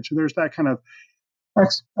this period. So there's that kind of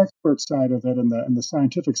expert side of it and the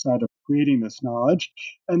scientific side of creating this knowledge.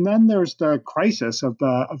 And then there's the crisis of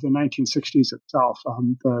the 1960s itself,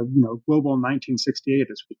 the global 1968,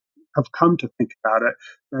 as we have come to think about it,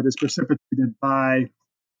 that is precipitated by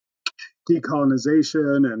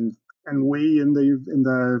decolonization and we in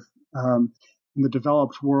the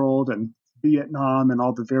developed world and Vietnam and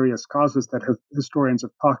all the various causes that historians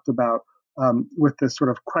have talked about, with this sort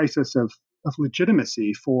of crisis of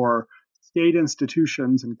legitimacy for state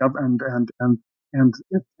institutions and government and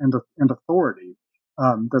authority,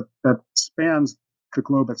 that spans the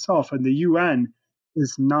globe itself, and the UN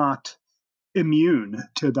is not immune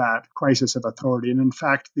to that crisis of authority. And in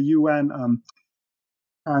fact, the UN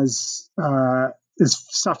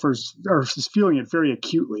suffers or is feeling it very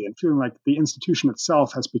acutely, and feeling like the institution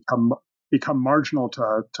itself has become marginal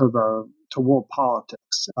to world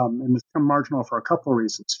politics, and it's become marginal for a couple of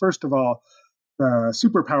reasons. First of all, the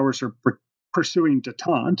superpowers are pursuing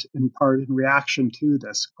détente, in part in reaction to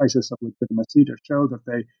this crisis of legitimacy, to show that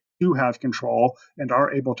they do have control and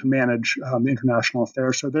are able to manage international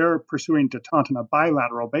affairs. So they're pursuing détente on a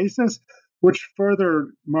bilateral basis, which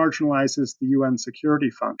further marginalizes the UN security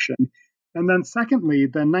function. And then secondly,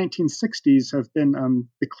 the 1960s have been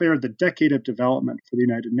declared the decade of development for the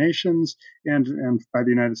United Nations and by the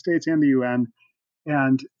United States and the UN.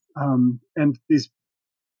 And it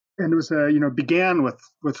was began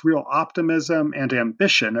with real optimism and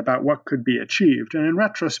ambition about what could be achieved. And in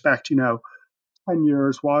retrospect, 10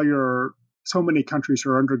 years, while so many countries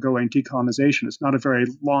are undergoing decolonization, it's not a very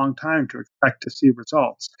long time to expect to see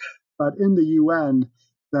results. But in the UN,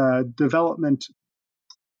 the development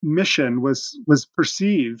mission was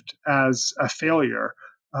perceived as a failure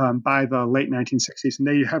by the late 1960s. And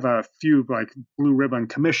they have a few blue ribbon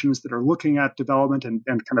commissions that are looking at development and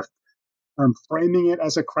kind of framing it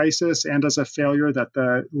as a crisis and as a failure, that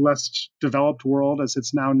the less developed world, as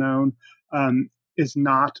it's now known, is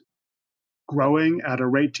not growing at a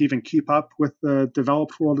rate to even keep up with the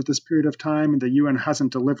developed world at this period of time, and the UN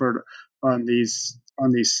hasn't delivered on this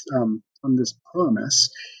promise.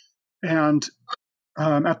 And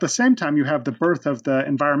at the same time, you have the birth of the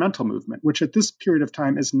environmental movement, which at this period of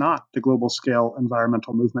time is not the global scale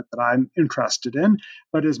environmental movement that I'm interested in,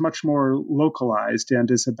 but is much more localized and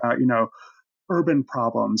is about, urban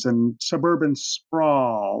problems and suburban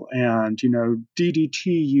sprawl and, DDT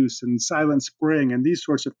use and Silent Spring and these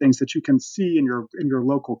sorts of things that you can see in your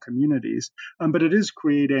local communities. But it is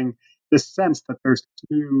creating this sense that there's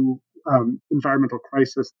new environmental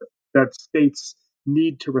crisis that states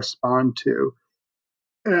need to respond to.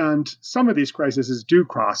 And some of these crises do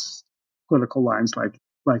cross political lines, like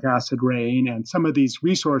acid rain, and some of these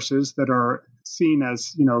resources that are seen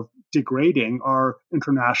as degrading are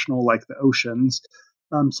international, like the oceans.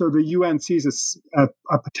 So the UN sees a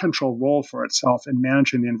potential role for itself in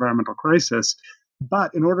managing the environmental crisis.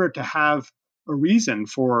 But in order to have a reason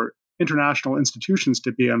for international institutions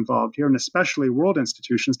to be involved here, and especially world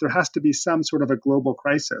institutions, there has to be some sort of a global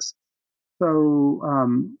crisis. So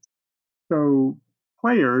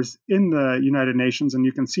players in the United Nations, and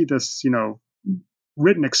you can see this,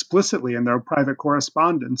 written explicitly in their private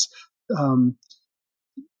correspondence,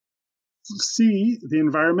 see the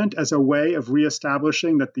environment as a way of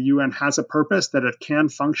reestablishing that the UN has a purpose, that it can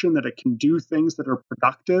function, that it can do things that are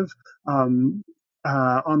productive on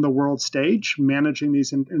the world stage, managing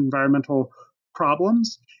these environmental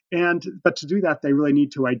problems. But to do that, they really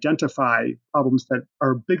need to identify problems that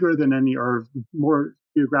are bigger than any, or more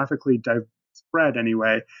geographically spread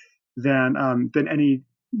anyway, than a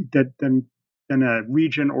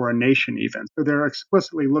region or a nation even. So they're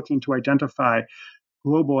explicitly looking to identify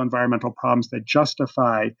global environmental problems that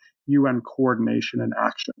justify UN coordination and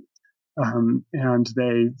action. And so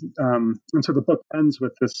the book ends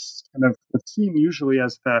with this kind of what's seen usually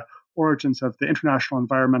as the origins of the international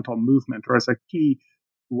environmental movement, or as a key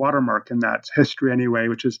watermark in that history anyway,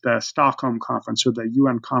 which is the Stockholm Conference, or the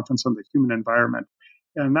UN Conference on the Human Environment.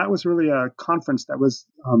 And that was really a conference that was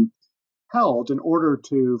held in order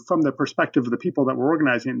to, from the perspective of the people that were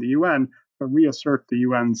organizing the UN, to reassert the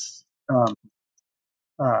UN's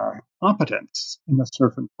competence in a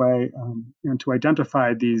certain way, and to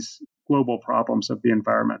identify these global problems of the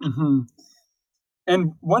environment. Mm-hmm.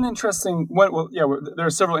 And there are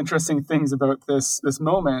several interesting things about this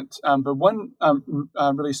moment, but one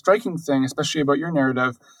really striking thing, especially about your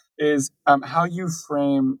narrative, is how you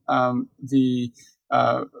frame the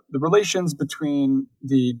the relations between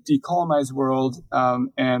the decolonized world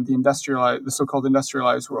and the so-called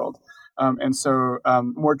industrialized world. And so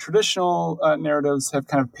more traditional narratives have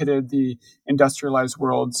kind of pitted the industrialized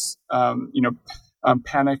world's,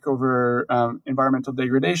 panic over environmental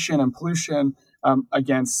degradation and pollution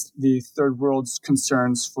against the third world's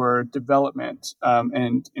concerns for development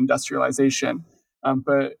and industrialization.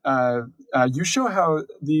 But you show how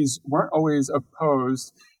these weren't always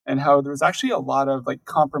opposed, and how there was actually a lot of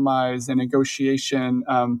compromise and negotiation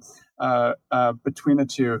between the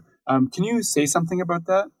two. Can you say something about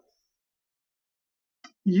that?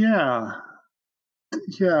 Yeah.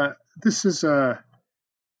 This is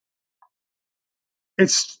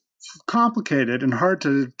it's complicated and hard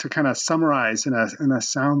to kind of summarize in a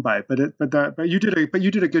soundbite, but you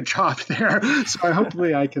did a good job there. So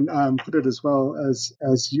hopefully I can put it as well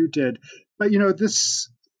as you did. But this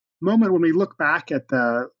moment when we look back at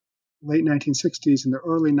the late 1960s and the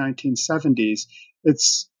early 1970s,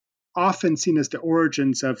 it's often seen as the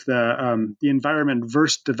origins of the environment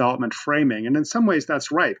versus development framing, and in some ways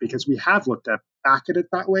that's right, because we have looked back at it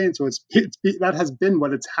that way, and so that has been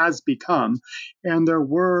what it has become, and there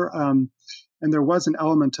was an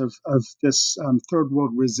element of this third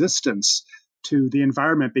world resistance to the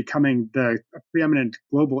environment becoming the preeminent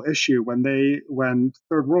global issue when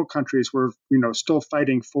third world countries were still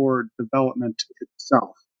fighting for development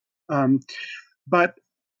itself. But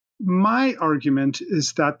my argument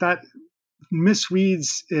is that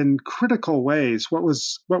misreads in critical ways what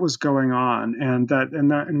was going on, and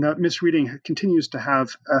that misreading continues to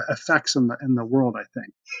have effects in the world, I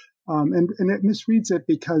think, and it misreads it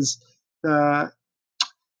because the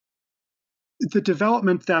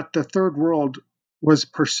development that the third world was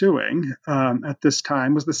pursuing at this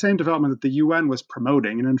time was the same development that the UN was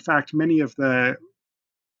promoting, and in fact, many of the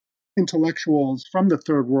intellectuals from the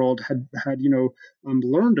third world had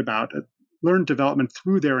learned development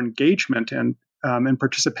through their engagement and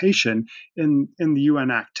participation in the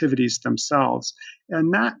UN activities themselves.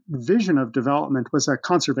 And that vision of development was a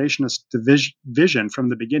conservationist vision from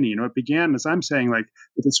the beginning. It began, as I'm saying,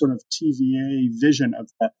 with a sort of TVA vision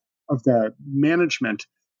of the management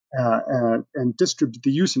and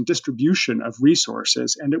the use and distribution of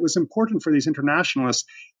resources. And it was important for these internationalists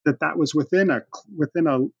that was with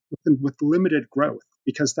limited growth,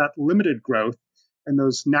 because that limited growth and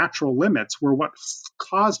those natural limits were what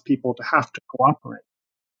caused people to have to cooperate.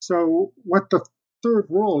 So what the third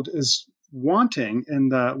world is wanting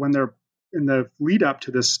when they're in the lead up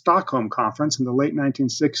to this Stockholm conference in the late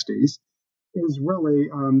 1960s is really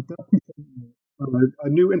a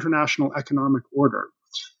new international economic order.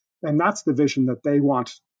 And that's the vision that they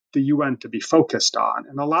want the UN to be focused on.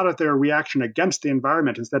 And a lot of their reaction against the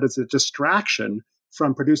environment is that it's a distraction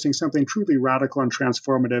from producing something truly radical and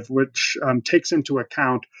transformative, which takes into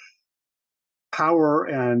account power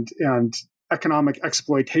and economic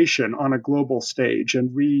exploitation on a global stage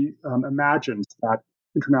and reimagines that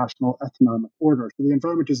international economic order. So the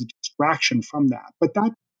environment is a distraction from that. But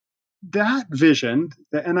that vision,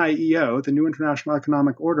 the NIEO, the New International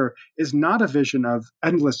Economic Order, is not a vision of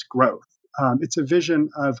endless growth. It's a vision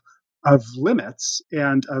of limits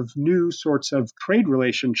and of new sorts of trade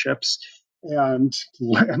relationships and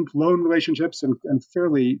loan relationships and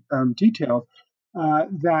fairly detailed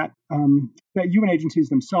that UN agencies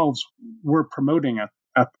themselves were promoting at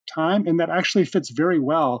the time, and that actually fits very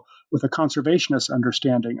well with a conservationist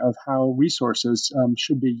understanding of how resources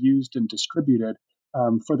should be used and distributed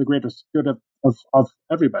for the greatest good of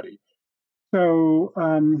everybody. So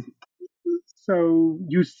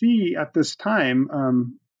you see at this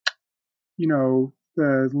time,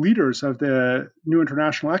 the leaders of the New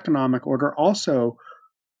International Economic Order also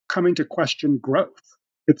coming to question growth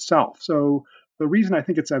itself. So the reason I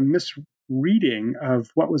think it's a misreading of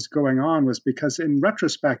what was going on was because in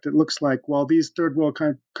retrospect, it looks like, well, these third world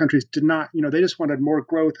countries did not, they just wanted more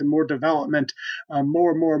growth and more development,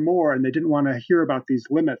 more, and they didn't want to hear about these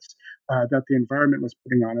limits that the environment was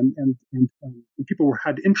putting on. And people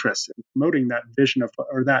had interest in promoting that vision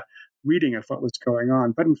or that reading of what was going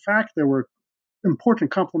on. But in fact, there were important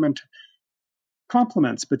complements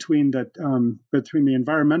between the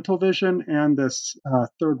environmental vision and this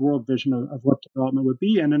third world vision of what development would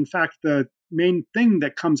be. And in fact, the main thing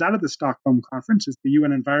that comes out of the Stockholm Conference is the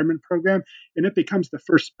UN Environment Program, and it becomes the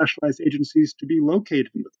first specialized agencies to be located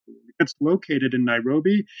in the world. It's located in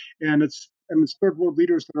Nairobi, and it's third world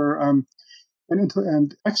leaders that are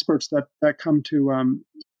and experts that come to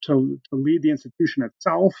lead the institution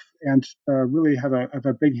itself and really have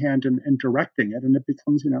a big hand in directing it, and it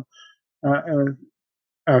becomes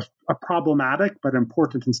a problematic but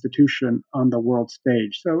important institution on the world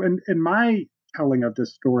stage. So in my telling of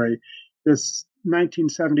this story. This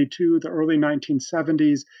 1972, the early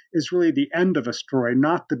 1970s, is really the end of a story,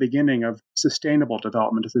 not the beginning of sustainable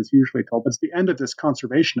development, as is usually told, but it's the end of this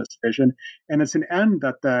conservationist vision. And it's an end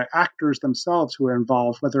that the actors themselves who are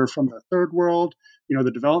involved, whether from the third world,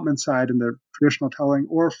 the development side and the traditional telling,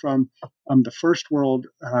 or from the first world,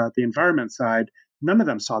 the environment side, none of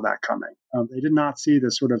them saw that coming. They did not see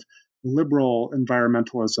this sort of liberal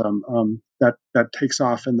environmentalism that takes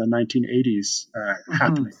off in the 1980s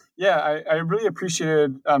happening. Yeah, I really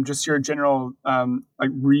appreciated just your general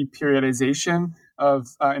reperiodization of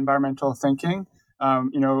environmental thinking.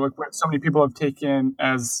 Like what so many people have taken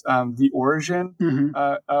as the origin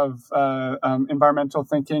of environmental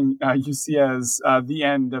thinking, you see as the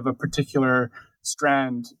end of a particular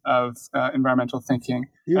strand of environmental thinking.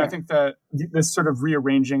 Yeah. And I think that this sort of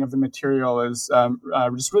rearranging of the material is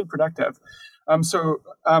just really productive. So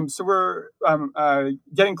we're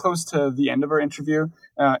getting close to the end of our interview,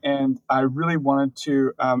 and I really wanted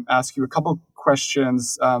to ask you a couple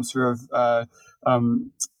questions, in sort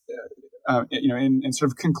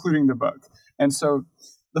of concluding the book. And so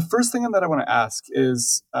the first thing that I want to ask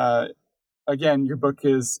is, again, your book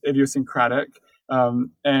is idiosyncratic,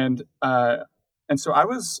 and so I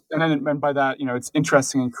was, and by that, it's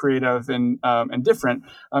interesting and creative and different.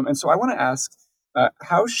 And so I want to ask,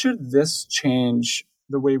 how should this change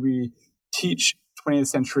the way we teach 20th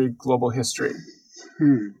century global history?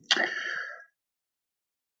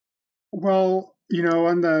 Well,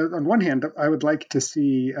 on one hand, I would like to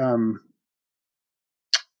see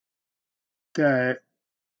that.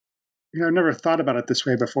 I've never thought about it this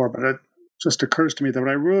way before, but it just occurs to me that what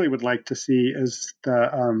I really would like to see is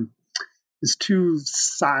is two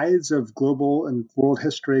sides of global and world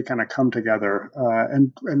history kind of come together,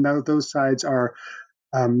 and those sides are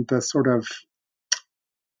the sort of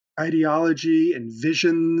ideology and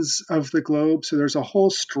visions of the globe. So there's a whole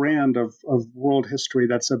strand of world history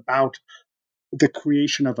that's about the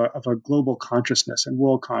creation of a global consciousness and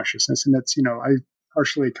world consciousness, and it's I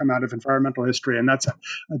partially come out of environmental history, and that's a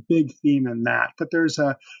big theme in that. But there's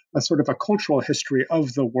a sort of a cultural history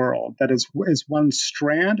of the world that is one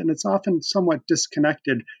strand, and it's often somewhat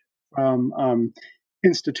disconnected from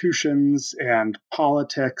institutions and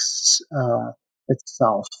politics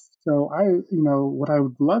itself. So what I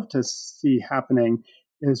would love to see happening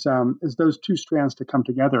is those two strands to come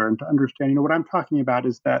together and to understand. What I'm talking about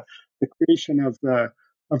is that the creation of the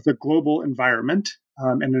global environment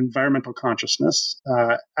and environmental consciousness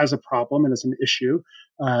as a problem and as an issue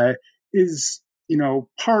is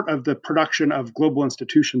part of the production of global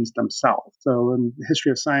institutions themselves. So in the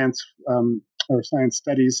history of science or science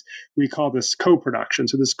studies, we call this co-production.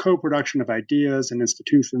 So this co-production of ideas and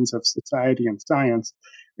institutions of society and science,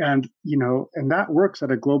 and that works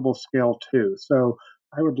at a global scale too. So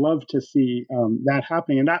I would love to see that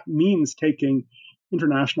happening, and that means taking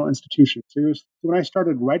international institutions seriously. When I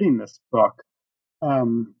started writing this book,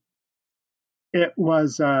 it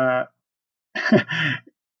was there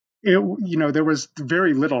was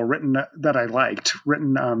very little written that I liked,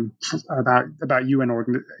 written about UN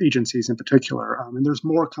agencies in particular, and there's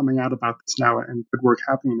more coming out about this now and good work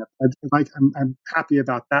happening. I'm happy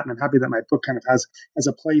about that, and I'm happy that my book kind of has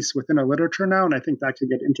a place within a literature now, and I think that could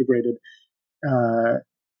get integrated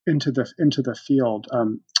into the field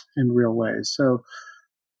in real ways. So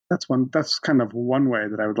that's kind of one way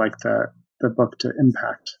that I would like the book to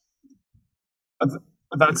impact.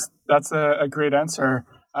 That's a great answer.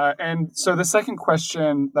 And so the second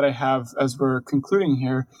question that I have as we're concluding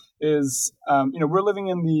here is, we're living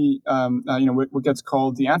in the, what gets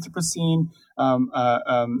called the Anthropocene,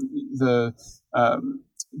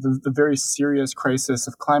 the very serious crisis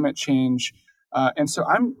of climate change. And so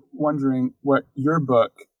I'm wondering what your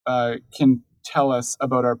book can tell us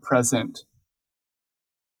about our present.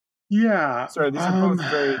 Yeah. Sorry, these are both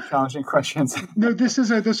very challenging questions. No, this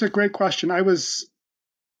is a great question. I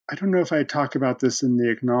don't know if I talk about this in the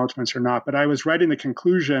acknowledgments or not, but I was writing the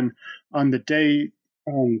conclusion on the day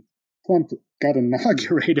Trump got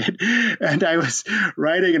inaugurated, and I was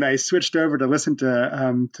writing, and I switched over to listen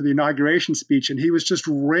to the inauguration speech, and he was just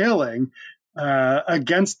railing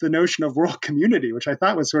against the notion of world community, which I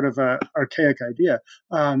thought was sort of an archaic idea.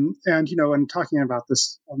 And talking about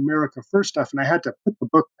this America First stuff, and I had to put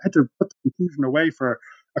the conclusion away for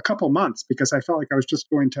a couple months because I felt like I was just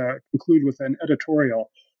going to conclude with an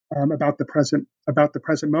editorial about the present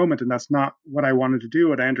moment, and that's not what I wanted to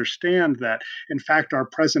do. And I understand that, in fact, our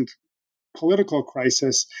present political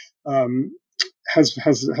crisis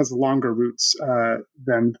has longer roots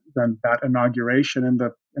than that inauguration, and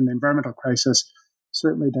the environmental crisis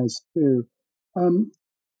certainly does too.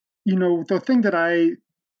 The thing that I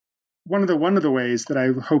one of the ways that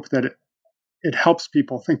I hope that it helps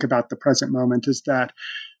people think about the present moment is that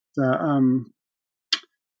the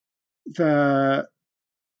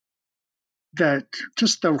that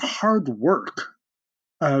just the hard work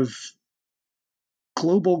of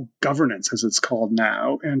global governance, as it's called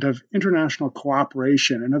now, and of international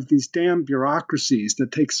cooperation, and of these damn bureaucracies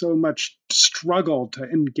that take so much struggle to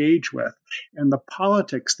engage with, and the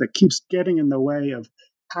politics that keeps getting in the way of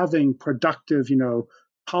having productive,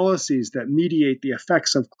 policies that mediate the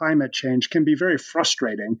effects of climate change can be very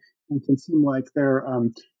frustrating and can seem like they're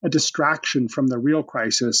a distraction from the real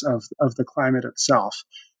crisis of the climate itself.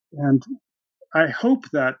 And I hope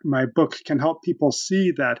that my book can help people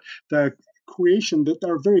see that the creation, that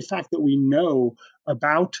the very fact that we know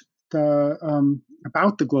about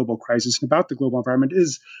the global crisis and about the global environment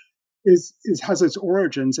is has its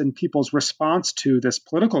origins in people's response to this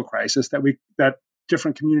political crisis that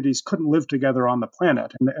different communities couldn't live together on the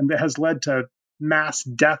planet, and it has led to mass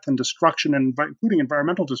death and destruction, and including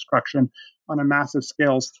environmental destruction on a massive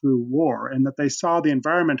scales through war, and that they saw the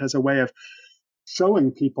environment as a way of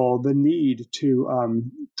showing people the need to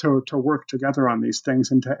work together on these things,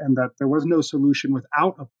 and that there was no solution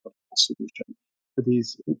without a political solution to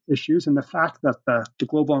these issues. And the fact that the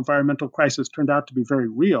global environmental crisis turned out to be very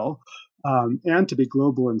real and to be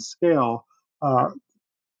global in scale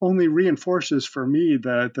only reinforces for me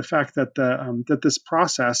the fact that that this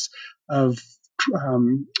process of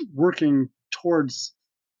working towards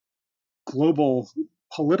global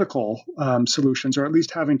political solutions, or at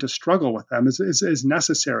least having to struggle with them, is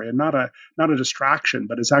necessary and not a distraction,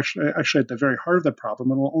 but is actually at the very heart of the problem,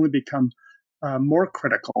 and will only become more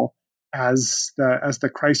critical as the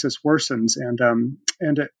crisis worsens. And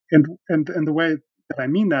the way that I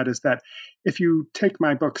mean that is that if you take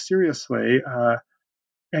my book seriously,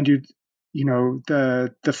 and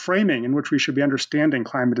the framing in which we should be understanding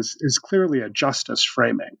climate is clearly a justice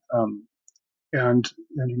framing. And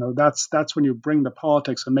that's when you bring the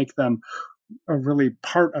politics and make them a really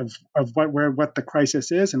part of what the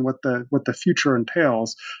crisis is and what the future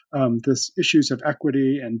entails. This issues of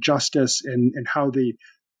equity and justice and how the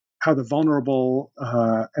vulnerable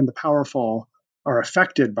and the powerful are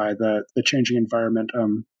affected by the changing environment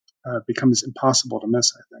becomes impossible to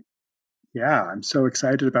miss, I think. Yeah, I'm so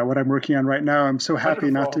excited about what I'm working on right now. I'm so happy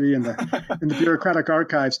Wonderful. not to be in the bureaucratic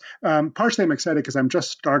archives. Partially, I'm excited because I'm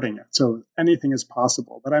just starting it, so anything is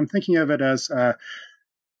possible. But I'm thinking of it as,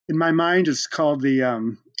 in my mind, it's called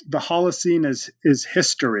the Holocene is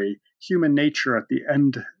history, human nature at the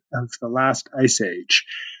end of the last ice age,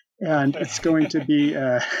 and it's going to be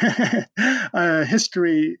a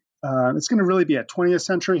history. It's going to really be a 20th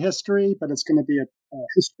century history, but it's going to be a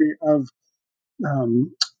history of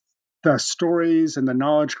the stories and the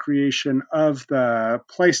knowledge creation of the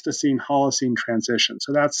Pleistocene Holocene transition.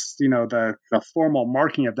 So that's, the formal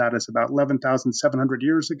marking of that is about 11,700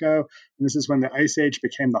 years ago. And this is when the Ice Age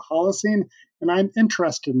became the Holocene. And I'm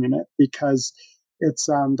interested in it because it's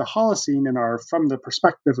the Holocene from the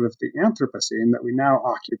perspective of the Anthropocene that we now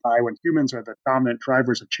occupy when humans are the dominant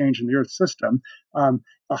drivers of change in the Earth system. The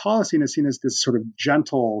Holocene is seen as this sort of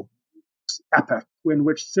gentle epoch in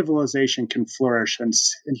which civilization can flourish and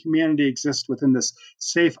humanity exists within this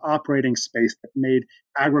safe operating space that made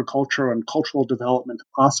agriculture and cultural development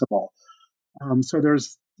possible. So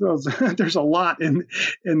there's a lot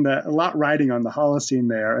a lot riding on the Holocene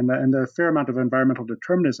there, and a fair amount of environmental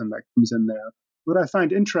determinism that comes in there. What I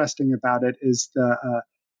find interesting about it is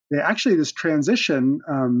actually this transition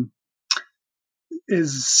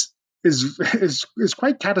is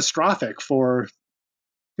quite catastrophic for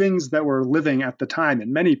things that were living at the time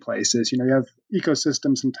in many places. You have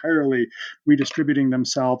ecosystems entirely redistributing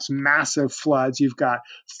themselves, massive floods. You've got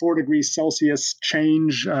 4 degrees Celsius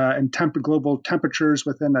change in global temperatures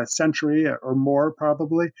within a century or more,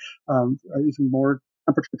 probably, even more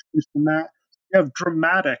temperature change than that. You have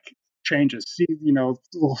dramatic changes,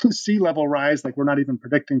 sea level rise, like we're not even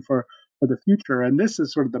predicting for the future. And this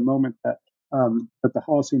is sort of the moment that the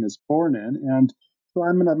Holocene is born in. And so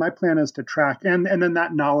my plan is to track, and then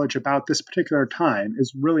that knowledge about this particular time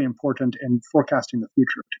is really important in forecasting the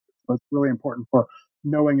future. So it's really important for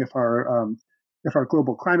knowing if our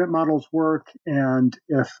global climate models work, and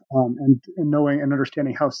if and knowing and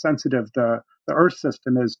understanding how sensitive the Earth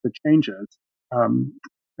system is to changes, in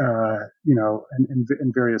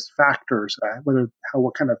various factors,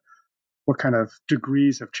 what kind of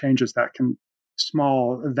degrees of changes that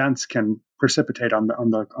small events can precipitate on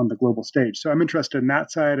the global stage. So I'm interested in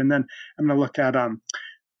that side, and then I'm going to look at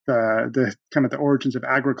the kind of the origins of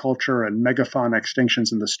agriculture and megafauna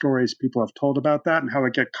extinctions and the stories people have told about that, and how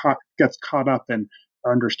it gets caught up in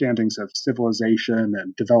understandings of civilization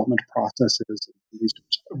and development processes.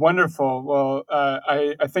 Wonderful. Well,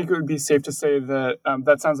 I think it would be safe to say that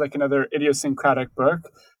that sounds like another idiosyncratic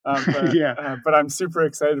book, but I'm super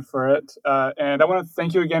excited for it. And I want to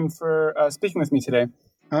thank you again for speaking with me today.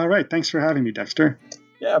 All right. Thanks for having me, Dexter.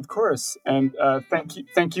 Yeah, of course. And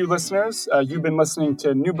thank you, listeners. You've been listening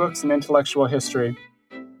to New Books in Intellectual History.